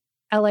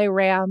LA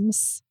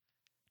Rams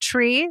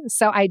tree.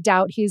 So I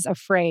doubt he's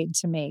afraid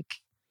to make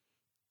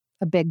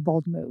a big,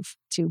 bold move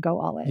to go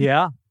all in.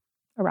 Yeah.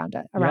 Around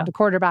a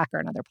quarterback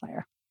or another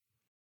player.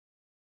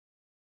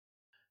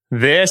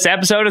 This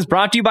episode is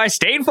brought to you by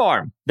State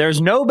Farm. There's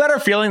no better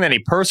feeling than a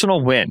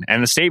personal win,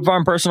 and the State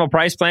Farm Personal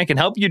Price Plan can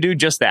help you do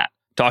just that.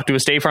 Talk to a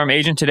State Farm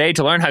agent today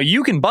to learn how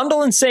you can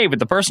bundle and save with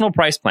the Personal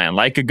Price Plan.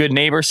 Like a good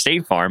neighbor,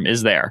 State Farm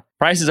is there.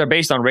 Prices are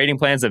based on rating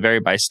plans that vary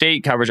by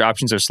state. Coverage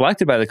options are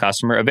selected by the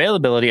customer.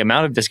 Availability,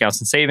 amount of discounts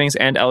and savings,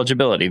 and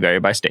eligibility vary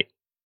by state.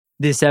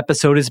 This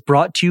episode is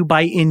brought to you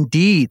by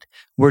Indeed.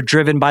 We're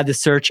driven by the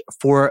search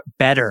for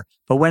better.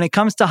 But when it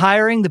comes to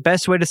hiring, the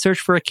best way to search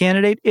for a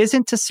candidate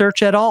isn't to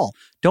search at all.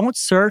 Don't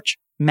search,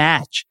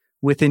 match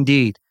with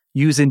Indeed.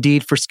 Use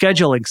Indeed for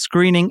scheduling,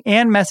 screening,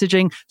 and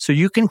messaging so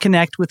you can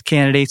connect with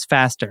candidates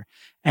faster.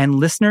 And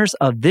listeners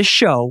of this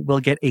show will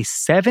get a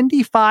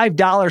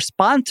 $75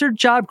 sponsored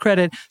job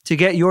credit to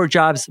get your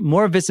jobs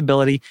more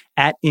visibility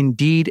at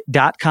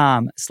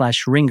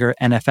Indeed.com/Ringer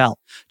NFL.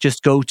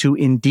 Just go to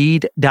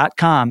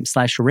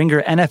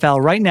Indeed.com/Ringer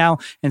NFL right now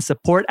and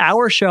support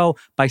our show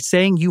by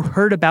saying you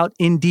heard about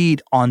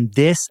Indeed on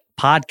this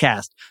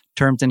podcast.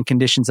 Terms and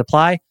conditions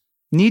apply.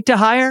 Need to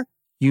hire?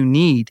 You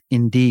need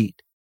Indeed.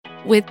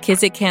 With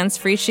Kizik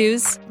hands-free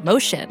shoes,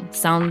 motion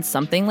sounds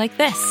something like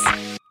this.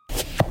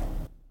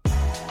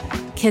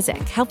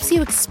 Kizik helps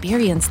you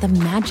experience the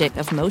magic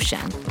of motion.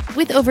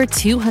 With over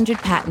 200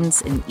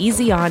 patents and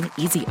easy-on,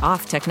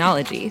 easy-off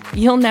technology,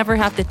 you'll never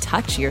have to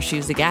touch your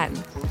shoes again.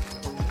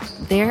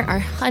 There are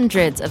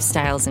hundreds of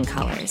styles and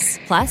colors,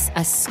 plus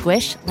a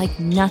squish like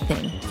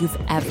nothing you've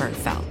ever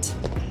felt.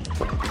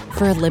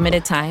 For a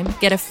limited time,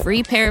 get a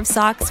free pair of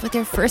socks with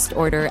your first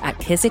order at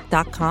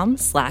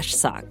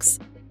kizik.com/socks.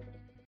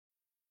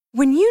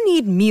 When you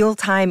need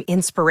mealtime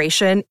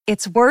inspiration,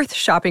 it's worth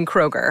shopping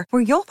Kroger,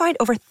 where you'll find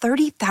over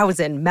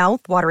 30,000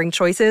 mouth-watering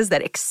choices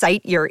that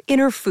excite your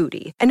inner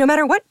foodie. And no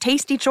matter what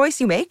tasty choice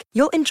you make,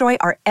 you'll enjoy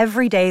our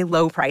everyday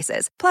low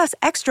prices, plus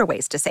extra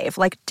ways to save,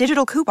 like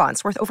digital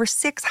coupons worth over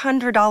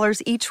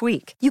 $600 each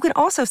week. You can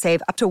also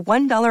save up to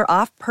 $1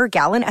 off per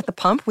gallon at the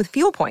pump with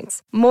fuel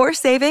points. More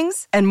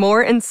savings and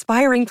more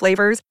inspiring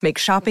flavors make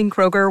shopping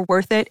Kroger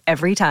worth it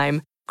every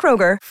time.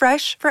 Kroger,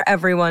 fresh for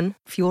everyone.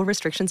 Fuel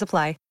restrictions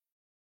apply.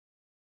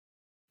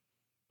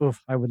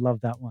 Oof, I would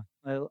love that one.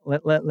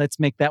 Let's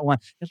make that one.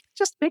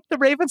 Just make the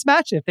Ravens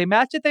match it. If they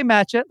match it, they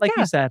match it. Like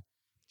you said,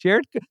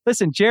 Jared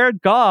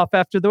Goff,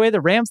 after the way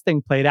the Rams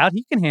thing played out,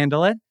 he can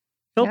handle it.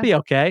 He'll be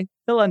okay.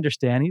 He'll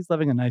understand. He's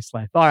living a nice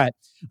life. All right.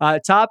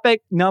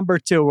 Topic number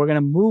 2. We're going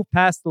to move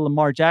past the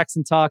Lamar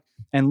Jackson talk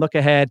and look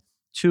ahead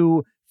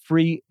to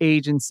free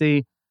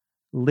agency.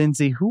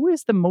 Lindsay, who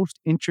is the most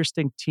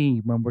interesting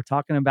team when we're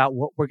talking about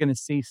what we're going to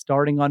see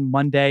starting on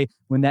Monday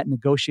when that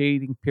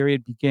negotiating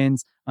period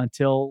begins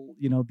until,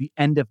 the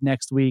end of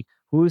next week?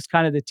 Who's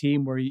kind of the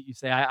team where you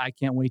say, I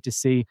can't wait to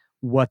see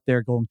what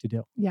they're going to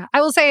do? Yeah,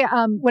 I will say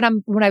when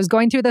I was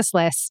going through this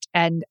list,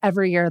 and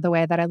every year the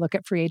way that I look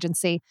at free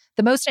agency,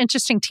 the most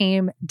interesting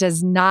team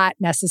does not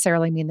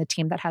necessarily mean the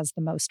team that has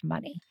the most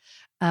money.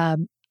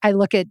 I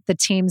look at the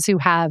teams who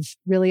have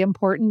really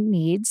important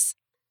needs,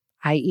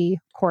 i.e.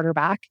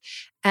 quarterback,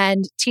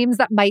 and teams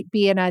that might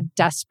be in a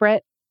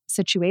desperate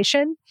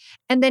situation,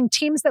 and then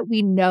teams that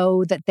we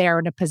know that they're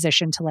in a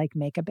position to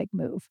make a big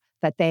move,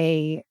 that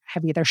they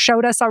have either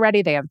showed us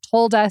already, they have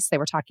told us, they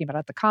were talking about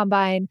at the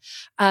combine.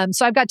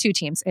 So I've got 2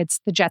 teams.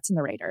 It's the Jets and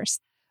the Raiders.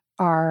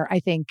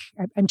 I think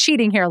I'm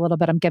cheating here a little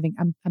bit. I'm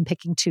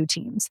picking 2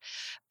 teams.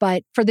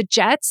 But for the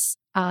Jets,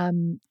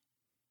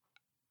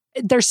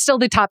 They're still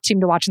the top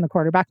team to watch in the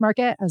quarterback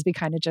market, as we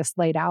kind of just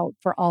laid out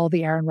for all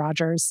the Aaron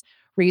Rodgers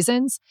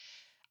reasons.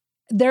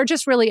 They're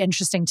just really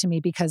interesting to me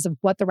because of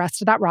what the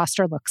rest of that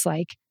roster looks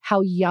like,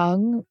 how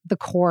young the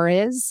core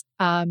is.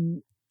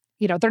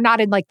 They're not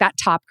in like that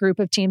top group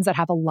of teams that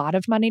have a lot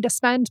of money to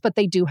spend, but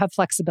they do have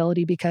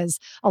flexibility because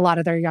a lot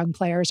of their young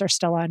players are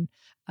still on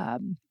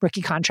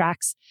rookie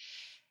contracts.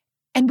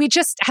 And we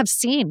just have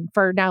seen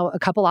for now a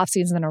couple off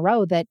seasons in a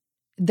row that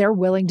they're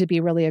willing to be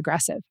really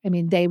aggressive. I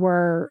mean, they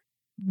were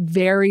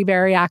very,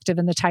 very active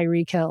in the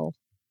Tyreek Hill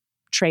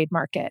trade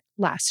market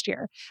last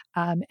year.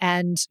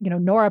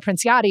 Nora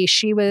Princiati,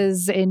 she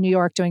was in New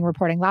York doing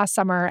reporting last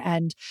summer,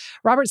 and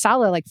Robert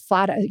Saleh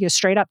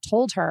straight up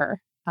told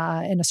her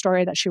in a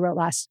story that she wrote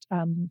I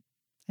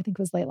think it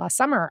was late last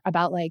summer,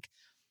 about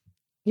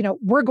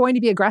we're going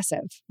to be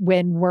aggressive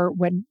when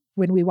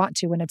we want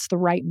to, when it's the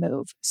right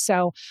move.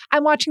 So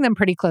I'm watching them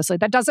pretty closely.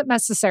 That doesn't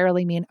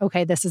necessarily mean,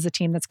 okay, this is a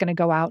team that's going to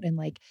go out and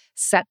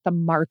set the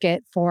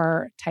market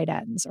for tight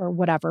ends or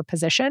whatever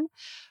position.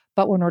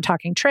 But when we're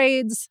talking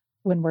trades,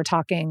 when we're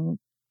talking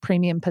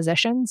premium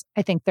positions,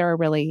 I think they're a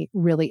really,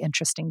 really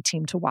interesting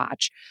team to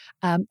watch.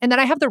 And then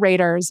I have the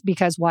Raiders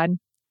because, one,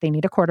 they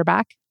need a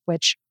quarterback,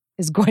 which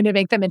is going to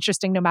make them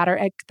interesting no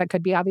matter, that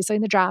could be obviously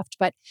in the draft,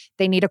 but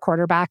they need a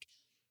quarterback.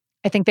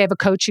 I think they have a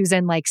coach who's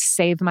in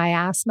save my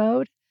ass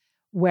mode,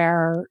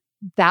 where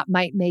that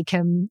might make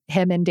him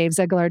and Dave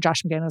Ziegler,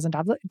 Josh McDaniels and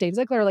Dave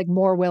Ziegler,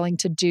 more willing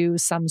to do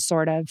some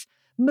sort of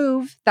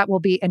move that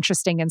will be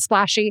interesting and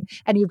splashy.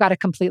 And you've got a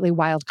completely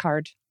wild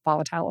card,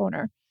 volatile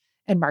owner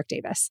and Mark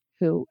Davis,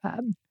 who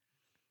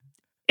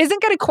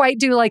isn't going to quite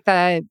do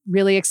the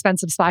really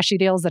expensive splashy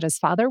deals that his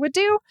father would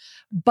do,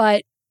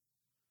 but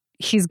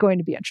he's going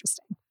to be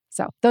interesting.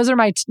 So those are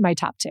my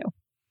top two.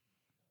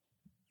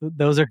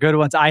 Those are good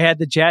ones. I had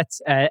the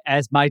Jets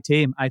as my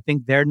team. I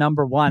think they're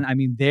number one. I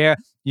mean,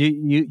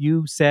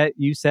 you said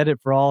it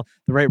for all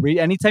the right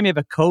reasons. Anytime you have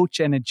a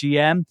coach and a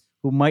GM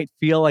who might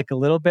feel a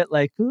little bit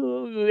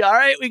ooh, all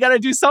right, we got to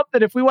do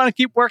something if we want to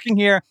keep working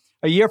here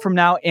a year from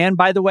now. And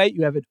by the way,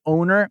 you have an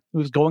owner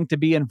who's going to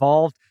be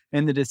involved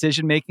in the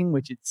decision making,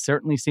 which it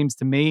certainly seems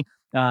to me,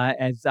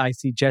 as I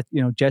see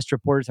Jets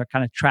reporters are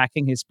kind of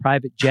tracking his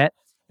private jet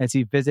as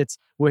he visits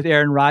with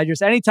Aaron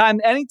Rodgers. Anytime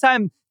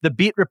the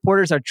beat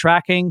reporters are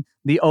tracking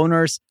the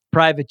owner's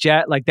private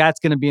jet,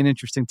 that's going to be an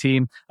interesting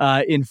team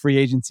in free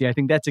agency. I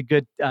think that's a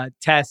good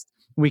test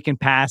we can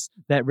pass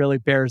that really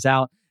bears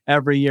out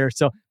every year.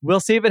 So we'll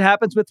see if it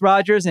happens with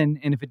Rodgers. And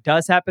if it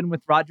does happen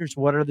with Rodgers,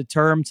 what are the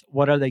terms?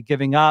 What are they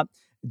giving up?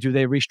 Do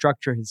they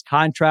restructure his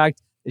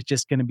contract? It's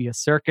just going to be a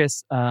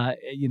circus,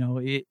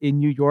 in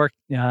New York,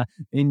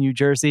 in New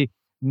Jersey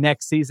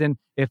next season.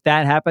 If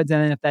that happens,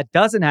 and if that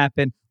doesn't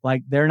happen,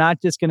 they're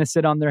not just going to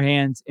sit on their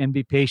hands and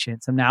be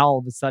patient. So now all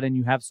of a sudden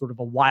you have sort of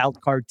a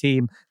wild card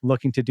team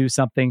looking to do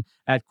something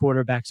at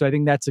quarterback. So I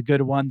think that's a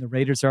good one. The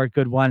Raiders are a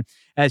good one,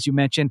 as you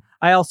mentioned.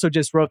 I also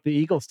just wrote the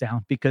Eagles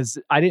down because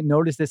I didn't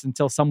notice this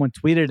until someone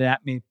tweeted it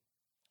at me,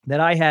 that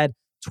I had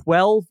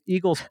 12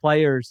 Eagles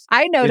players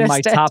in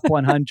my top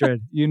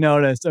 100. You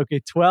noticed.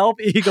 Okay,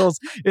 12 Eagles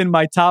in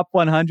my top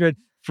 100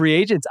 free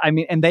agents. I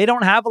mean, and they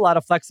don't have a lot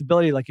of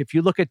flexibility. If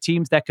you look at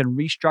teams that can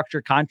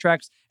restructure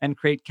contracts and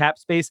create cap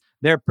space,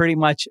 they're pretty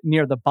much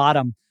near the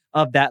bottom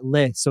of that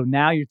list. So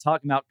now you're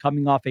talking about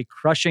coming off a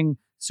crushing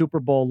Super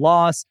Bowl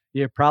loss.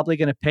 You're probably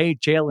going to pay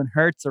Jalen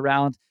Hurts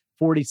around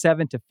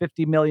 $47 to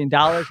 $50 million.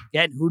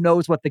 Again, who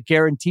knows what the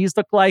guarantees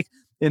look like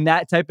in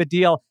that type of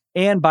deal.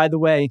 And by the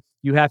way,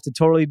 you have to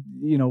totally,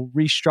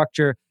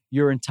 restructure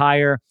your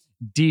entire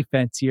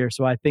defense here.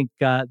 So I think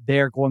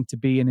they're going to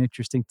be an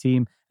interesting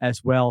team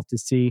as well to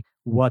see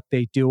what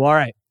they do. All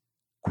right.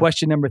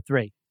 Question number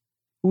 3.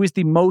 Who is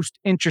the most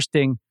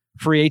interesting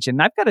free agent?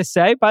 And I've got to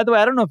say, by the way,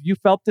 I don't know if you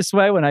felt this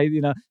way when I,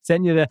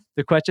 sent you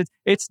the questions.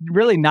 It's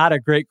really not a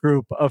great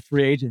group of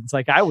free agents.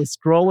 I was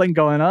scrolling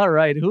going, all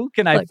right, who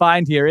can I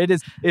find here? It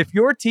is, if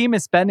your team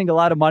is spending a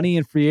lot of money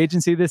in free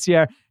agency this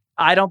year,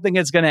 I don't think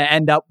it's going to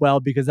end up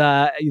well because,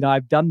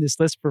 I've done this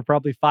list for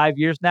probably 5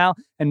 years now.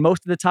 And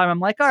most of the time I'm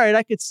like, all right,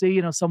 I could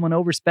see, someone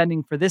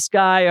overspending for this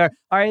guy, or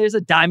all right, there's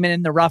a diamond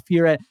in the rough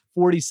here at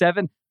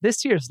 47.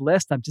 This year's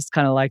list, I'm just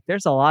kind of like,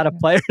 there's a lot of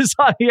players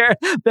on here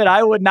that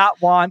I would not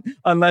want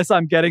unless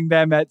I'm getting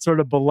them at sort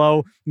of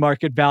below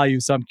market value.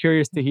 So I'm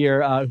curious to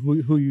hear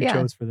who you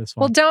chose for this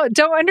one. Well,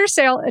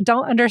 don't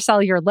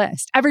undersell your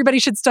list. Everybody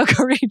should still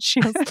go read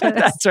Sheil's list.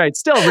 That's right.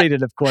 Still read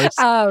it, of course.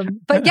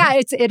 But yeah,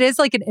 it is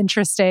an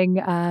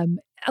interesting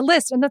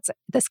list, and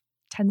this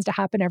tends to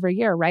happen every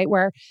year, right?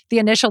 Where the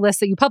initial list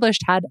that you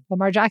published had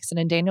Lamar Jackson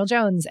and Daniel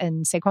Jones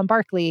and Saquon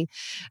Barkley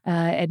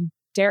and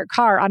Derek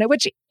Carr on it,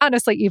 which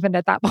honestly, even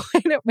at that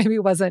point, it maybe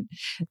wasn't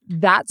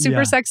that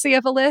super sexy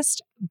of a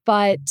list.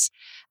 But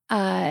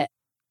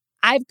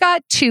I've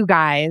got 2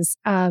 guys,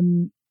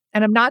 and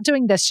I'm not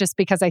doing this just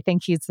because I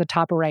think he's the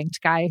top ranked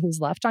guy who's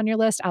left on your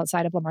list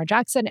outside of Lamar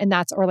Jackson, and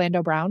that's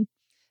Orlando Brown,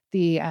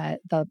 the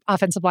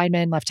offensive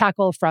lineman, left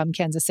tackle from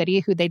Kansas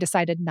City, who they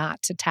decided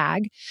not to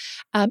tag.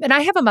 And I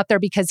have him up there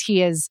because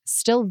he is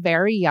still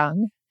very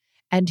young.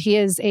 And he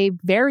is a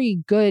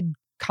very good,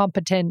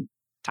 competent,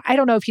 I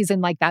don't know if he's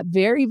in like that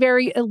very,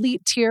 very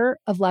elite tier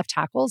of left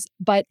tackles,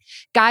 but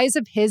guys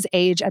of his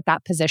age at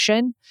that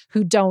position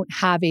who don't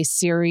have a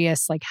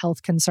serious like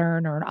health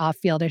concern or an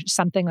off-field or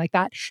something like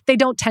that, they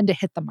don't tend to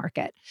hit the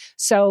market.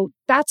 So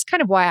that's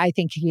kind of why I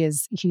think he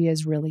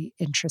is really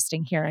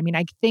interesting here. I mean,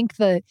 I think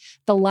the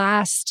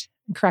last,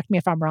 correct me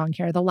if I'm wrong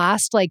here, the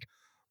last like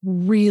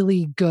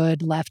really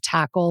good left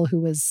tackle who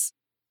was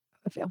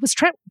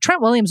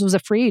Trent Williams was a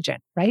free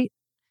agent, right?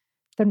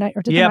 But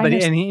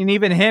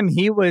even him,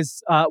 he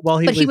was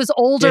he was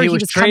older. Yeah, he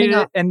was traded, coming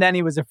up, and then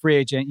he was a free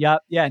agent.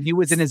 Yep, yeah, and he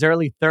was in his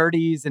early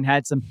 30s and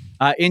had some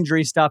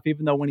injury stuff.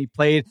 Even though when he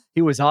played,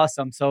 he was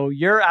awesome. So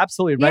you're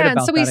absolutely right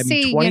about that. I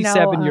mean,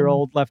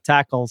 27-year-old left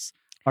tackles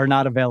are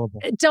not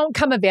available. Don't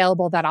come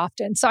available that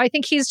often. So I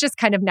think he's just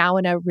kind of now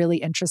in a really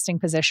interesting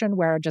position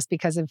where just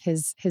because of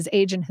his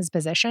age and his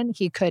position,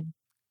 he could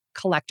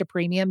collect a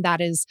premium.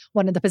 That is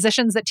one of the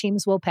positions that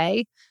teams will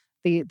pay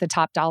the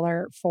top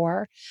dollar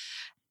for.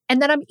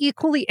 And then I'm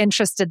equally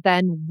interested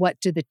then, what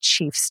do the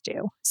Chiefs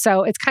do?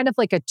 So it's kind of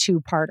like a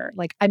two-parter.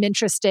 Like I'm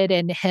interested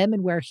in him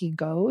and where he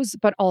goes,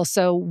 but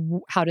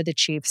also how do the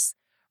Chiefs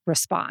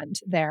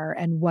respond there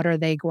and what are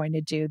they going to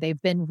do? They've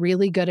been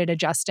really good at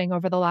adjusting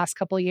over the last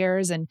couple of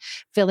years and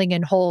filling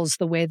in holes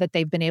the way that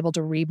they've been able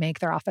to remake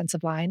their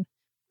offensive line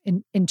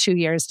in 2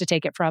 years to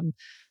take it from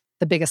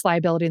the biggest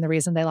liability and the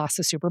reason they lost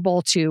the Super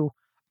Bowl to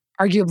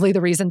arguably the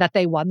reason that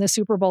they won the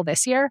Super Bowl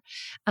this year,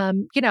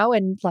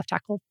 and left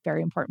tackle,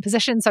 very important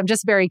position. So I'm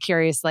just very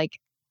curious, like,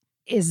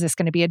 is this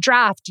going to be a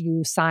draft? Do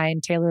you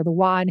sign Taylor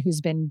Lewan,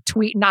 who's been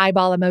tweeting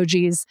eyeball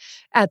emojis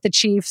at the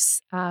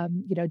Chiefs?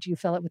 Do you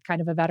fill it with kind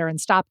of a veteran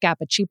stopgap,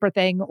 a cheaper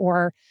thing,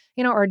 or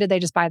did they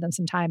just buy them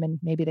some time and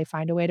maybe they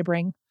find a way to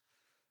bring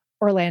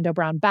Orlando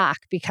Brown back?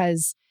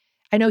 Because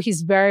I know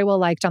he's very well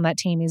liked on that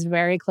team. He's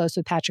very close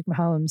with Patrick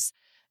Mahomes.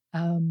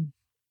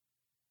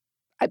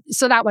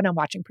 So that one I'm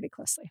watching pretty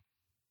closely.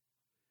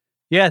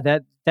 Yeah,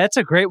 that's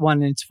a great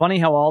one. And it's funny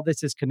how all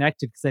this is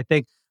connected because I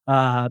think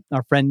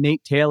our friend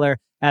Nate Taylor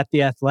at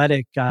The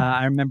Athletic,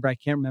 I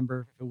can't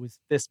remember if it was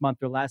this month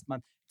or last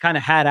month, kind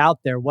of had out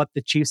there what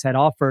the Chiefs had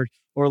offered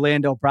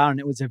Orlando Brown.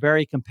 It was a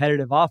very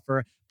competitive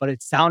offer, but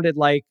it sounded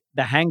like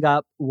the hang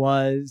up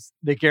was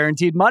the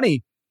guaranteed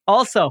money.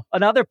 Also,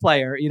 another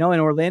player, and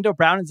Orlando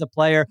Brown is a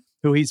player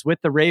who he's with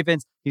the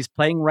Ravens. He's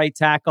playing right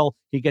tackle.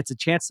 He gets a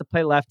chance to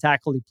play left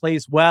tackle. He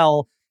plays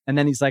well. And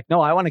then he's like,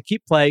 no, I want to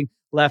keep playing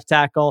left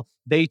tackle.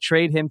 They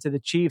trade him to the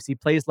Chiefs. He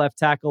plays left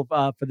tackle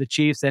for the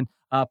Chiefs and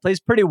plays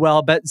pretty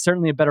well, but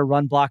certainly a better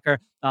run blocker.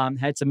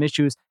 Had some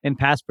issues in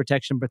pass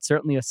protection, but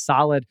certainly a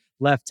solid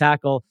left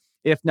tackle.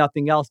 If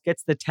nothing else,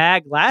 gets the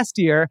tag last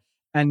year.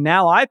 And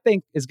now I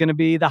think is going to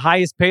be the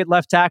highest paid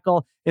left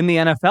tackle in the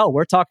NFL.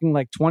 We're talking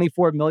like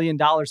 $24 million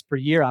per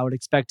year. I would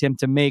expect him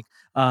to make,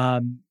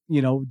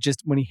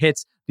 just when he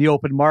hits the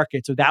open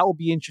market. So that will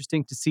be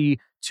interesting to see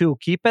too.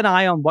 Keep an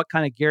eye on what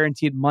kind of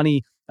guaranteed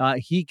money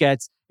he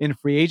gets in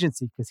free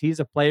agency because he's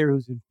a player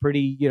who's been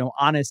pretty,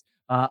 honest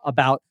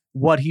about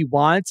what he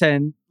wants.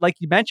 And like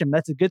you mentioned,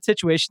 that's a good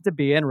situation to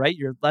be in, right?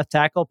 Your left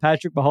tackle,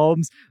 Patrick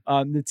Mahomes,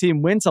 the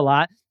team wins a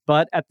lot.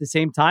 But at the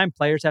same time,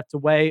 players have to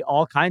weigh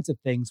all kinds of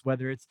things,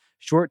 whether it's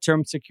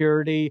short-term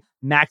security,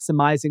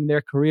 maximizing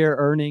their career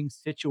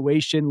earnings,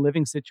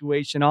 living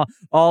situation,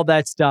 all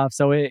that stuff.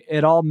 So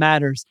it all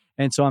matters.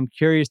 And so I'm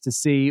curious to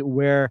see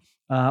where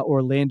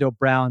Orlando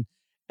Brown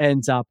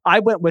ends up. I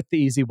went with the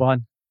easy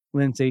one,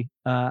 Lindsay.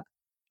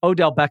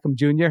 Odell Beckham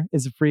Jr.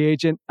 is a free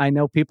agent. I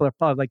know people are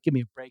probably like, give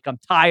me a break. I'm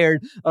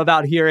tired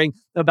about hearing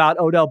about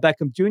Odell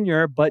Beckham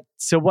Jr. But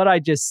so what I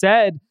just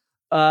said,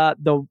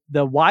 the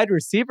wide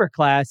receiver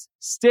class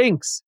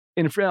stinks.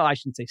 I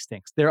shouldn't say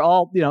stinks. They're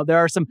all, there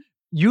are some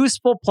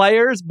useful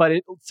players, but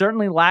it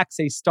certainly lacks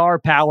a star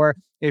power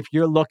if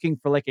you're looking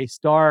for like a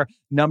star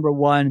number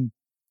one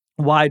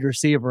wide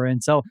receiver.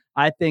 And so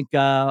I think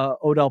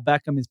Odell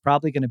Beckham is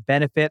probably going to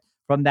benefit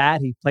from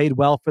that. He played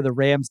well for the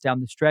Rams down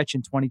the stretch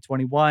in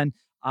 2021.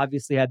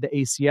 Obviously had the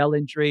ACL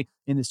injury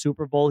in the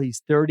Super Bowl.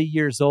 He's 30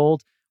 years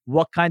old.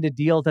 What kind of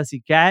deal does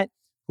he get?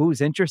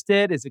 Who's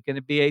interested? Is it going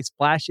to be a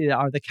splash?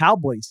 Are the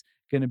Cowboys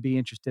going to be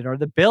interested? Are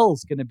the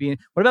Bills going to be?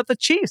 What about the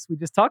Chiefs? We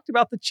just talked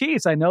about the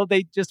Chiefs. I know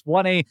they just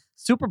won a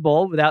Super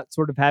Bowl without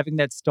sort of having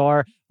that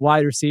star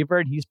wide receiver,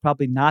 and he's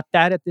probably not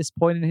that at this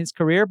point in his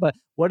career. But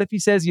what if he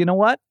says, you know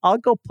what? I'll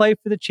go play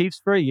for the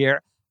Chiefs for a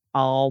year.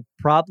 I'll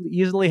probably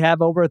easily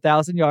have over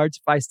 1,000 yards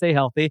if I stay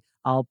healthy.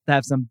 I'll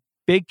have some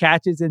big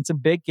catches in some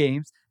big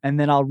games, and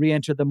then I'll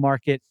re-enter the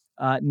market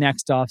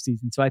next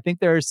offseason. So I think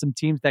there are some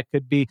teams that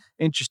could be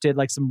interested,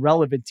 like some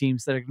relevant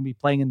teams that are going to be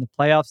playing in the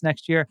playoffs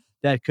next year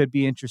that could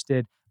be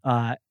interested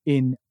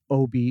in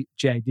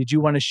OBJ. Did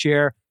you want to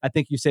share? I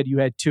think you said you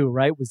had two,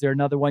 right? Was there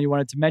another one you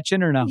wanted to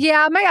mention or no?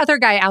 Yeah, my other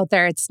guy out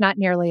there, it's not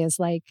nearly as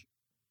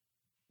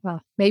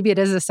well, maybe it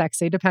is as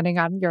sexy depending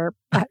on your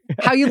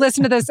how you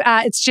listen to this.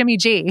 It's Jimmy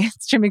G.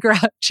 It's Jimmy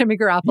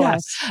Garoppolo.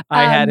 Yes,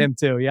 I had him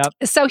too. Yep.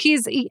 So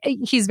he's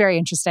very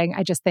interesting.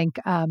 I just think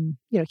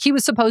he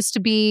was supposed to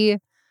be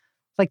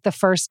like the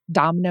first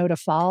domino to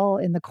fall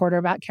in the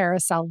quarterback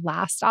carousel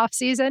last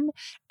offseason.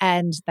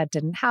 And that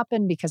didn't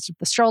happen because of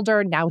the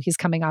shoulder. Now he's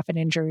coming off an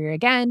injury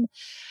again.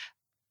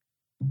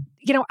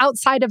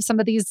 Outside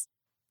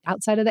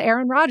of the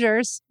Aaron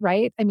Rodgers,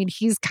 right? I mean,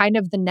 he's kind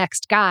of the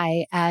next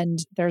guy. And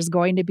there's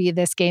going to be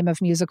this game of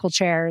musical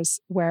chairs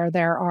where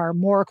there are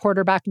more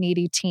quarterback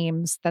needy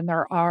teams than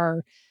there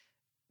are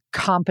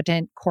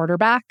competent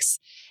quarterbacks.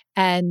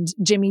 And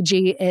Jimmy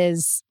G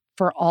is,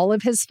 for all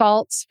of his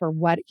faults, for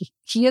what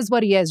he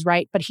is,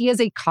 right? But he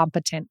is a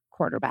competent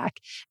quarterback.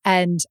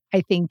 And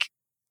I think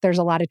there's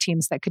a lot of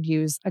teams that could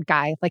use a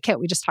guy like him.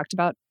 We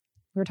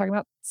were talking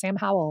about Sam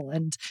Howell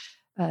and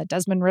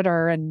Desmond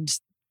Ridder and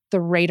the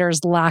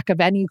Raiders' lack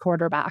of any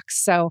quarterbacks.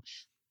 So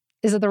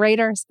is it the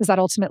Raiders? Is that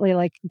ultimately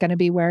like going to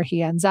be where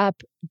he ends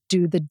up?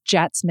 Do the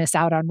Jets miss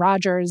out on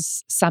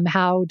Rodgers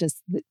somehow?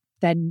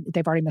 Then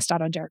they've already missed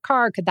out on Derek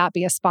Carr. Could that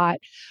be a spot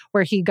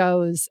where he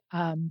goes,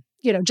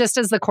 just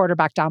as the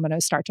quarterback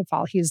dominoes start to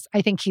fall?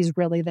 I think he's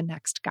really the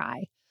next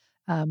guy,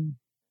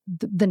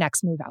 the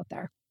next move out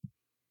there.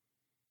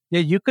 Yeah,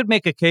 you could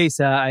make a case.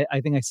 I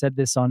think I said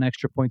this on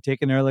Extra Point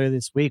Taken earlier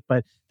this week,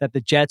 but that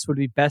the Jets would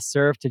be best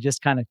served to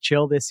just kind of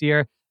chill this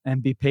year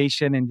and be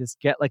patient and just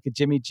get like a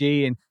Jimmy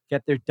G and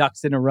get their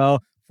ducks in a row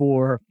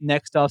for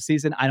next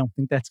offseason. I don't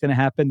think that's going to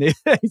happen. They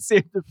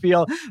seem to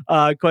feel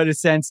quite a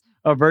sense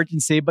of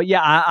urgency. But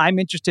yeah, I'm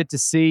interested to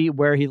see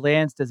where he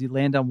lands. Does he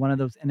land on one of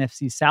those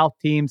NFC South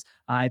teams?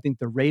 I think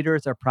the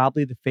Raiders are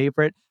probably the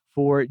favorite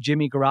for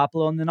Jimmy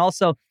Garoppolo. And then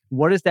also,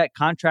 what does that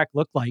contract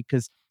look like?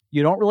 Because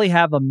you don't really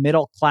have a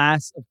middle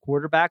class of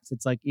quarterbacks.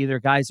 It's like either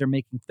guys are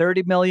making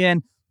 $30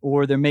 million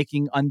or they're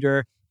making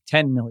under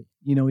 $10 million.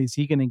 Is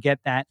he going to get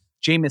that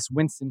Jameis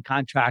Winston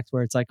contract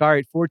where it's like, all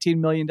right, $14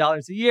 million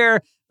a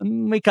year.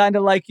 We kind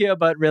of like you,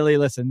 but really,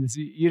 listen,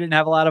 you didn't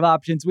have a lot of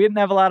options. We didn't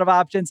have a lot of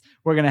options.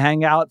 We're going to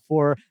hang out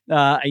for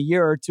a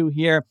year or two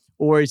here.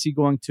 Or is he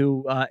going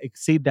to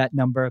exceed that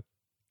number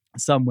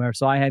somewhere?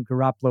 So I had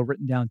Garoppolo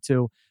written down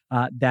too.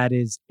 That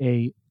is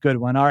a good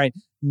one. All right.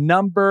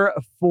 Number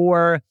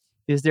 4.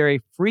 Is there a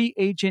free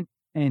agent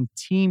and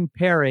team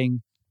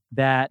pairing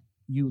that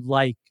you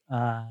like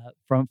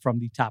from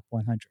the top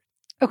 100?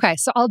 Okay,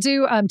 so I'll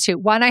do 2.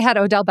 One, I had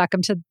Odell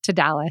Beckham to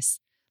Dallas.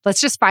 Let's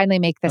just finally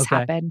make this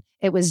happen.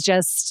 It was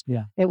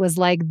It was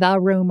like the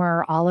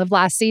rumor all of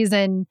last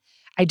season.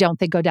 I don't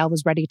think Odell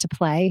was ready to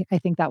play. I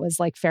think that was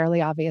like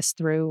fairly obvious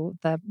through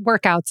the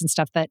workouts and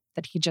stuff that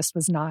he just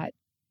was not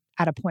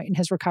at a point in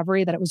his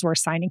recovery that it was worth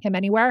signing him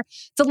anywhere.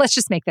 So let's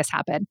just make this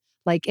happen.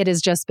 Like it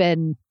has just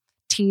been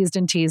teased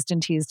and teased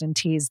and teased and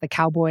teased. The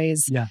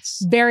Cowboys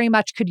very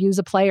much could use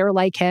a player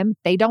like him.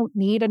 They don't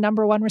need a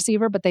number 1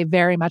 receiver, but they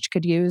very much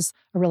could use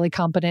a really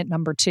competent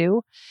number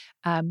 2.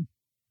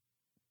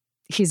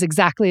 He's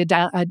exactly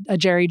a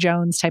Jerry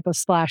Jones type of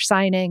splash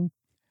signing.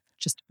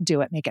 Just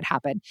do it, make it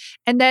happen.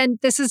 And then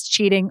this is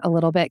cheating a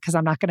little bit because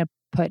I'm not going to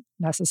put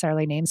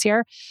necessarily names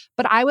here,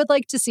 but I would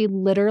like to see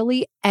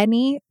literally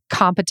any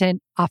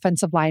competent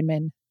offensive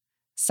lineman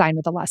sign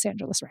with the Los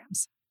Angeles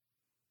Rams.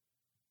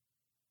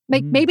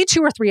 Maybe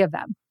 2 or 3 of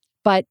them,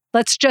 but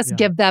let's just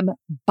give them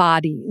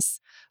bodies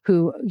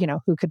who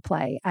could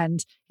play.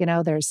 And, I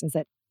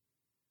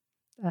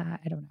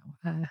don't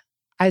know,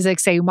 Isaac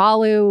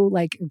Seumalo,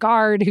 like a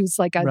guard who's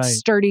like a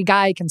sturdy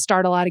guy, can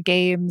start a lot of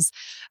games.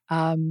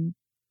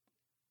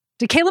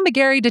 Did Kaleb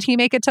McGarry, did he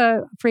make it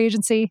to free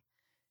agency?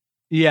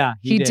 Yeah,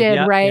 he did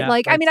yeah, right? Yeah,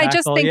 like, I mean, tackle, I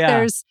just think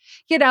there's,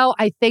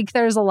 I think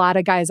there's a lot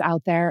of guys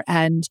out there,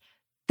 and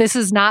this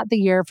is not the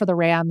year for the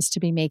Rams to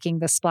be making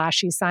the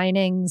splashy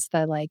signings,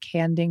 the like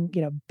handing,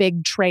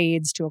 big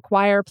trades to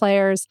acquire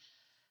players.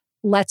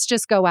 Let's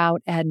just go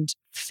out and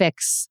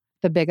fix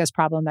the biggest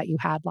problem that you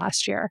had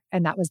last year.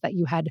 And that was that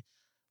you had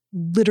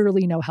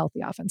literally no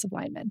healthy offensive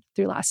linemen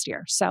through last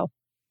year. So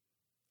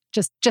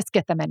just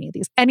get them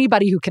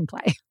anybody who can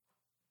play.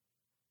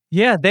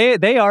 Yeah,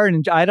 they are.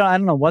 And I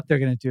don't know what they're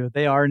going to do.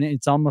 They are. And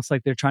it's almost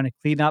like they're trying to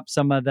clean up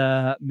some of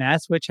the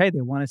mess, which, hey, they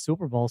won a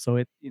Super Bowl.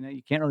 So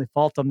you can't really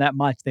fault them that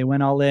much. They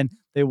went all in,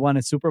 they won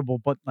a Super Bowl,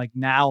 but like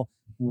now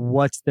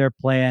what's their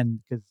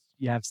plan? Because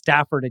you have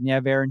Stafford and you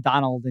have Aaron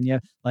Donald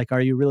and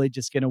are you really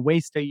just going to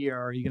waste a year?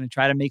 Or are you going to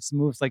try to make some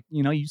moves? Like,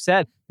 you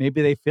said,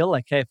 maybe they feel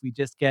like, hey, if we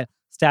just get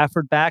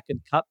Stafford back and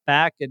cut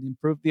back and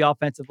improve the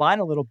offensive line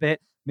a little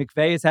bit,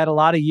 McVay has had a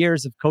lot of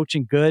years of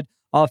coaching good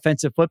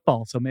offensive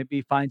football. So maybe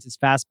he finds his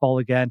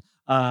fastball again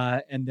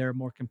and they're a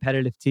more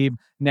competitive team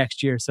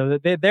next year. So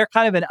they're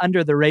kind of an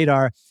under the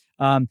radar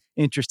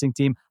interesting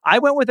team. I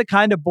went with a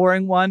kind of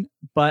boring one,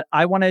 but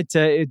I wanted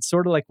to, it's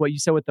sort of like what you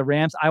said with the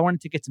Rams. I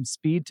wanted to get some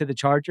speed to the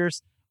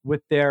Chargers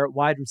with their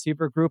wide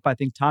receiver group. I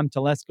think Tom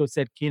Telesco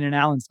said Keenan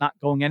Allen's not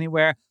going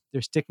anywhere.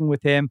 They're sticking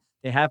with him.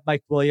 They have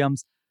Mike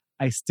Williams.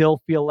 I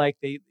still feel like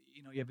you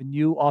have a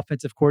new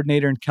offensive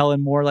coordinator in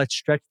Kellen Moore. Let's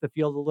stretch the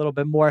field a little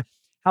bit more.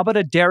 How about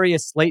a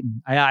Darius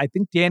Slayton? I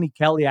think Danny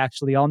Kelly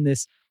actually on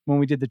this when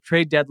we did the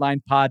trade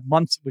deadline pod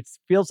months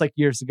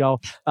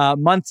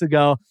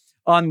ago,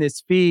 on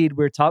this feed,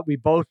 we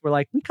both were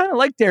like, we kind of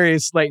like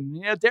Darius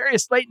Slayton.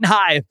 Darius Slayton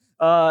hive,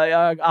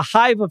 a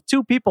hive of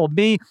two people,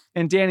 me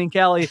and Danny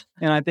Kelly.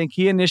 And I think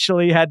he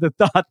initially had the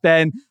thought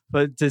then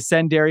to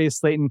send Darius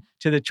Slayton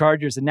to the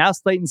Chargers. And now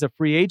Slayton's a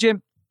free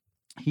agent.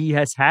 He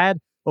has had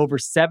over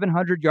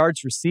 700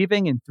 yards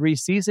receiving in 3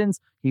 seasons.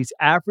 He's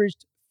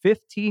averaged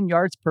 15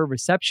 yards per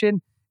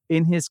reception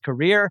in his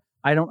career.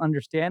 I don't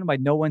understand why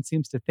no one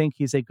seems to think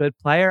he's a good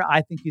player.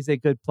 I think he's a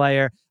good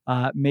player.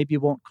 Maybe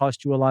it won't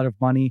cost you a lot of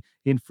money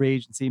in free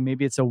agency.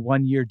 Maybe it's a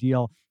 1-year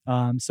deal.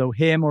 So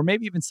him, or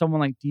maybe even someone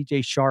like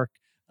DJ Shark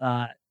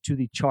to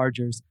the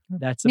Chargers.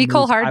 That's a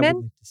Mecole move Hardman? I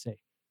would like to see.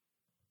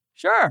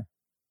 Sure.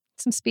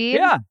 Some speed.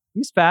 Yeah,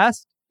 he's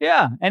fast.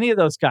 Yeah, any of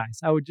those guys.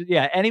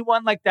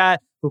 Anyone like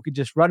that who could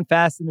just run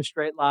fast in a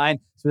straight line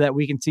so that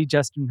we can see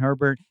Justin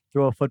Herbert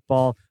throw a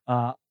football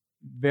a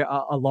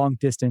long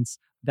distance.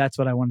 That's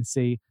what I want to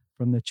see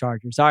from the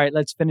Chargers. All right,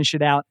 let's finish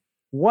it out.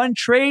 One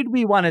trade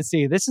we want to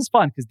see. This is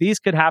fun because these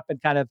could happen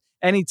kind of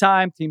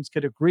anytime. Teams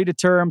could agree to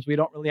terms. We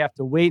don't really have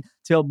to wait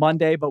till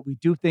Monday, but we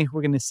do think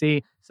we're going to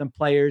see some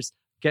players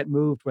get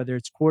moved, whether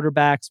it's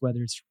quarterbacks,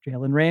 whether it's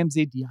Jalen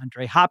Ramsey,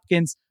 DeAndre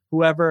Hopkins,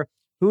 whoever.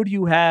 Who do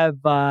you have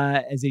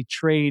as a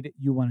trade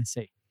you want to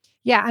see?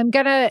 Yeah, I'm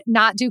going to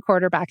not do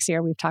quarterbacks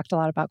here. We've talked a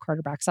lot about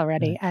quarterbacks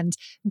already. Right. And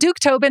Duke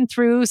Tobin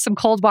threw some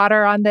cold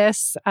water on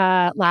this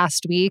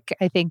last week,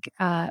 I think.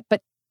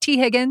 But T.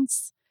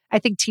 Higgins, I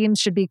think teams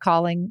should be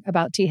calling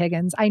about T.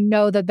 Higgins. I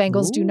know the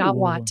Bengals do not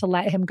want to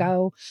let him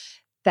go,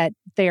 that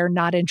they are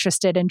not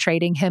interested in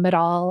trading him at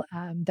all.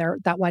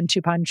 That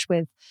 1-2 punch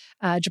with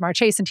Jamar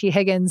Chase and T.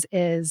 Higgins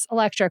is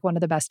electric, one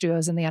of the best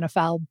duos in the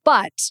NFL.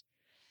 But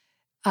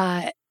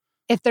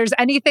if there's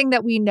anything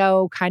that we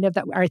know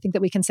or I think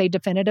that we can say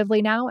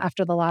definitively now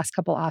after the last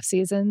couple off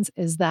seasons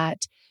is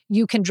that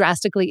you can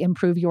drastically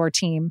improve your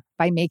team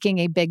by making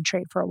a big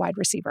trade for a wide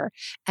receiver.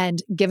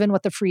 And given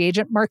what the free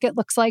agent market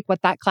looks like,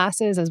 what that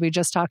class is, as we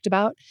just talked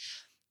about,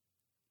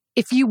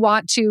 if you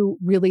want to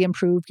really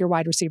improve your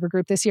wide receiver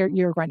group this year,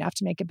 you're going to have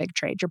to make a big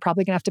trade. You're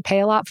probably going to have to pay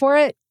a lot for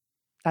it.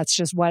 That's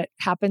just what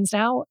happens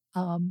now.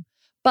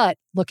 But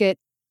look at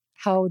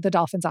how the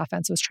Dolphins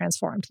offense was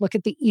transformed. Look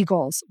at the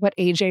Eagles, what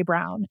A.J.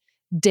 Brown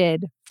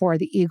did for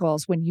the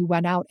Eagles when you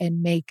went out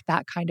and make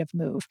that kind of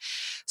move.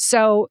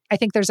 So I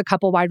think there's a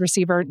couple wide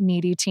receiver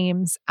needy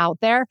teams out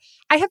there.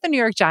 I have the New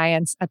York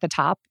Giants at the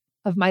top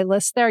of my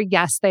list there.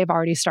 Yes, they've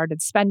already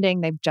started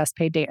spending. They just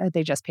paid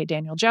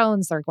Daniel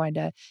Jones.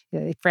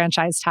 They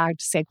franchise tagged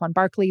Saquon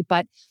Barkley,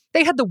 but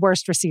they had the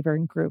worst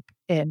receiving group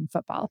in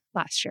football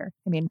last year.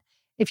 I mean,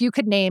 if you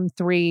could name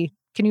 3,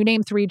 can you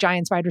name 3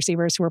 Giants wide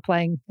receivers who were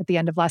playing at the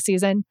end of last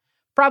season?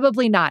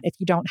 Probably not if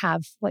you don't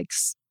have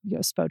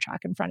Spotrac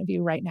in front of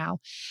you right now.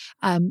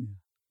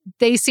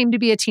 They seem to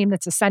be a team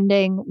that's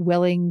ascending,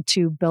 willing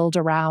to build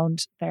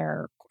around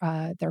their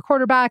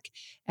quarterback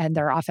and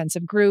their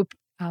offensive group.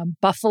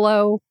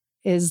 Buffalo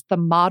is the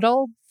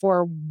model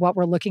for what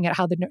we're looking at,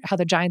 how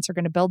the Giants are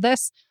going to build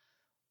this.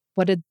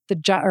 What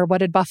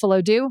did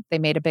Buffalo do? They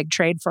made a big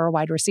trade for a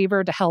wide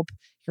receiver to help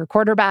your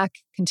quarterback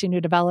continue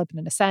to develop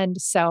and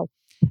ascend. So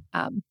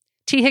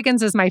T.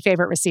 Higgins is my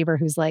favorite receiver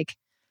who's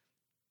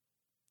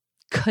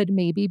could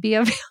maybe be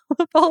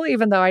available,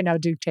 even though I know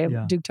Duke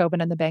Tobin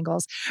and the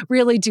Bengals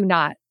really do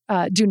not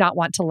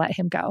want to let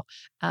him go.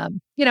 I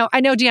know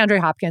DeAndre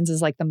Hopkins is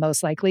the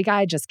most likely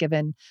guy, just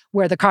given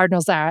where the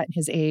Cardinals are at,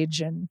 his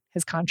age and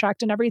his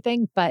contract and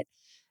everything. But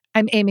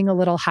I'm aiming a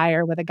little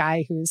higher with a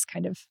guy who's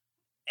kind of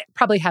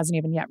probably hasn't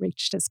even yet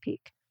reached his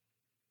peak.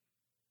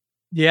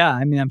 Yeah,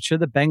 I mean, I'm sure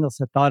the Bengals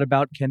have thought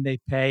about can they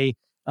pay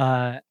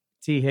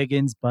T.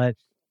 Higgins, but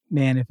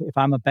man, if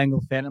I'm a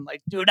Bengal fan, I'm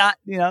like, do not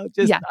do not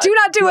do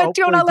it.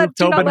 Do not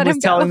let him go.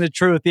 Telling the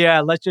truth.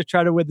 Yeah, let's just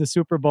try to win the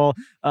Super Bowl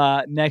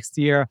next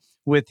year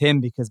with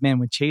him because, man,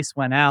 when Chase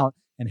went out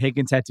and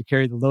Higgins had to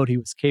carry the load, he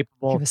was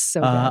capable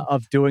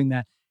of doing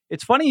that.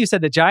 It's funny you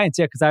said the Giants,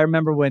 because I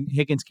remember when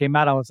Higgins came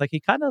out, I was like, he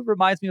kind of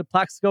reminds me of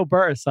Plaxico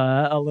Burress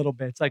a little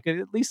bit. So I could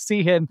at least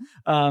see him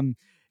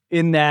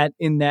in that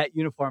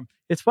uniform.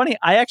 It's funny.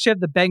 I actually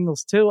have the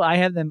Bengals too. I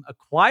have them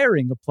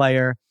acquiring a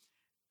player,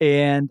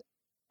 and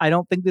I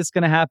don't think this is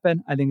going to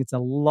happen. I think it's the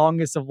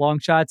longest of long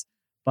shots,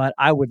 but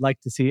I would love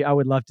to see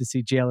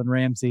Jalen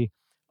Ramsey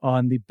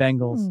on the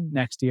Bengals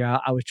next year.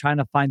 I was trying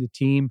to find a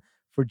team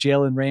for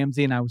Jalen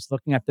Ramsey, and I was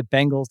looking at the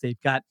Bengals. They've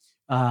got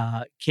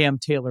Cam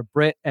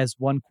Taylor-Britt as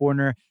one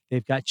corner.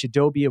 They've got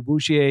Chidobe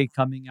Awuzie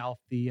coming off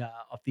the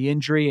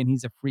injury, and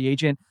he's a free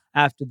agent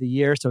after the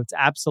year. So it's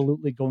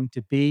absolutely going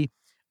to be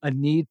a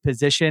need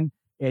position.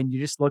 And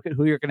you just look at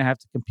who you're going to have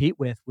to compete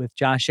with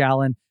Josh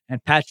Allen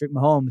and Patrick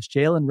Mahomes.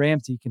 Jalen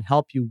Ramsey can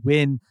help you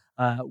win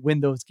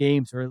those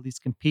games, or at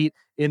least compete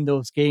in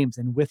those games.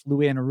 And with Lou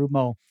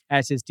Anarumo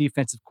as his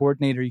defensive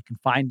coordinator, you can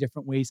find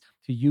different ways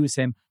to use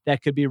him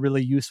that could be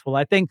really useful.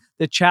 I think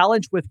the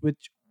challenge with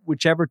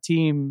whichever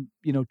team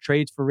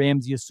trades for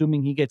Ramsey,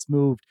 assuming he gets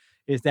moved,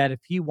 is that if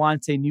he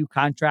wants a new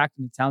contract,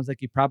 and it sounds like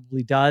he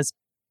probably does,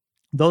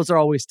 those are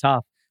always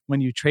tough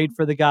when you trade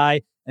for the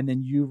guy and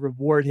then you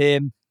reward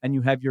him and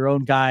you have your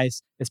own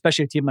guys,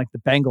 especially a team like the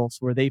Bengals,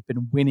 where they've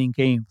been winning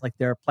games. Like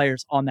there are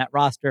players on that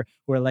roster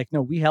who are like,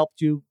 no, we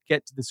helped you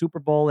get to the Super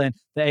Bowl and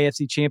the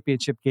AFC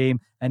Championship game,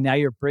 and now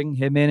you're bringing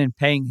him in and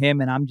paying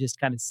him, and I'm just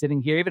kind of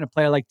sitting here. Even a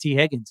player like T.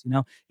 Higgins,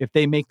 if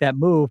they make that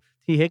move,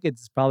 T.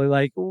 Higgins is probably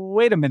like,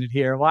 wait a minute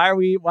here. Why are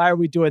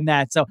we doing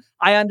that? So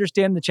I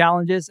understand the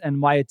challenges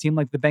and why a team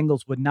like the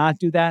Bengals would not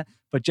do that.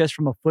 But just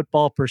from a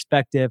football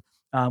perspective,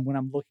 when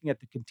I'm looking at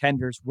the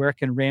contenders, where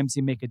can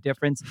Ramsey make a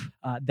difference?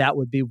 That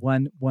would be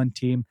one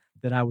team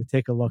that I would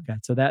take a look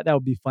at. So that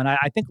would be fun.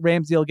 I think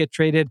Ramsey will get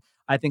traded.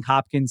 I think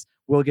Hopkins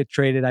will get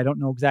traded. I don't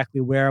know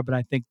exactly where, but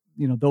I think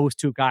those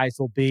two guys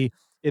will be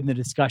in the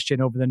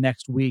discussion over the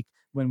next week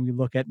when we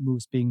look at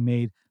moves being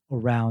made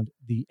around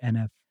the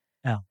NFL.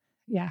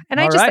 Yeah. And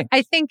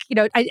I think,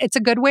 it's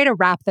a good way to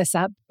wrap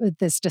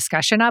this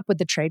discussion up with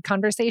the trade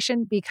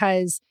conversation,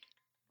 because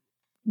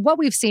what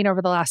we've seen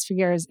over the last few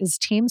years is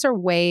teams are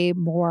way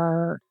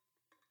more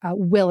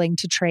willing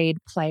to trade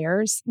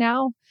players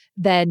now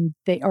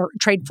or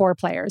trade for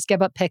players,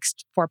 give up picks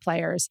for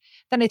players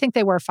than I think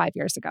they were 5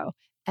 years ago.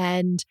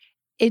 And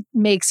it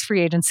makes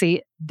free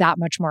agency that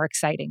much more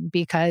exciting,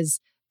 because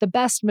the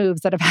best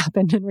moves that have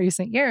happened in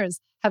recent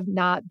years have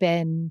not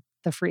been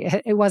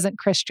it wasn't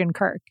Christian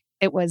Kirk.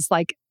 It was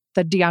like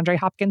the DeAndre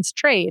Hopkins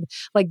trade.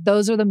 Like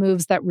those are the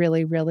moves that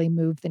really, really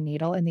move the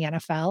needle in the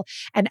NFL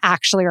and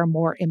actually are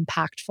more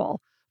impactful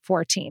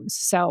for teams.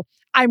 So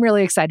I'm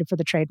really excited for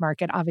the trade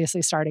market,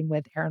 obviously starting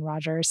with Aaron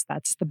Rodgers.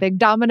 That's the big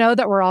domino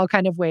that we're all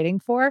kind of waiting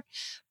for.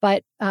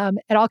 But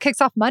it all kicks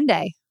off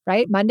Monday,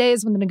 right? Monday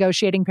is when the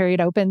negotiating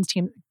period opens.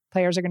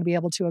 Players are going to be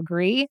able to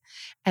agree.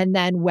 And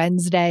then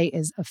Wednesday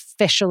is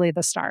officially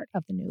the start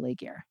of the new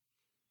league year.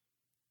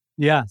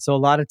 Yeah. So a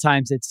lot of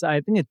times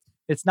I think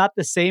it's not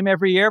the same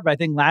every year, but I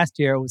think last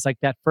year it was like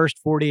that first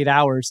 48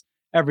 hours,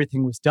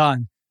 everything was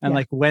done. And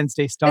like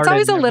Wednesday started. It's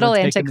always a little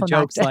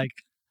anticlimactic.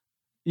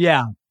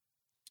 Yeah.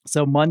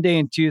 So Monday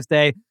and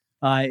Tuesday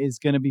is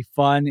going to be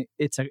fun.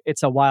 It's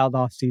a wild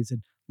off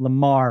season.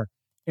 Lamar,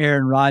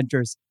 Aaron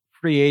Rodgers,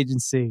 free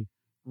agency,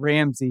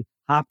 Ramsey,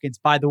 Hopkins.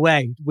 By the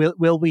way,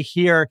 will we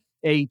hear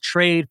a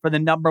trade for the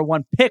number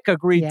 1 pick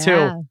agreed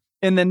to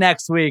in the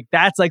next week?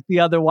 That's like the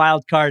other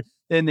wild card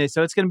in this.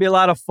 So it's going to be a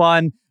lot of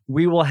fun.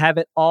 We will have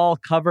it all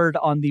covered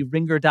on the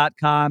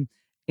ringer.com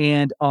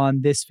and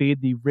on this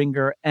feed, the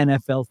Ringer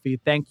NFL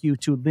feed. Thank you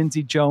to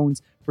Lindsey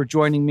Jones for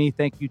joining me.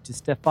 Thank you to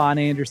Stefan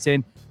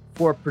Anderson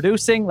for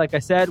producing. Like I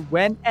said,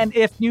 when and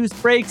if news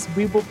breaks,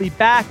 we will be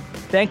back.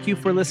 Thank you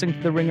for listening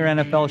to the Ringer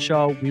NFL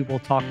show. We will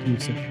talk to you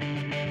soon.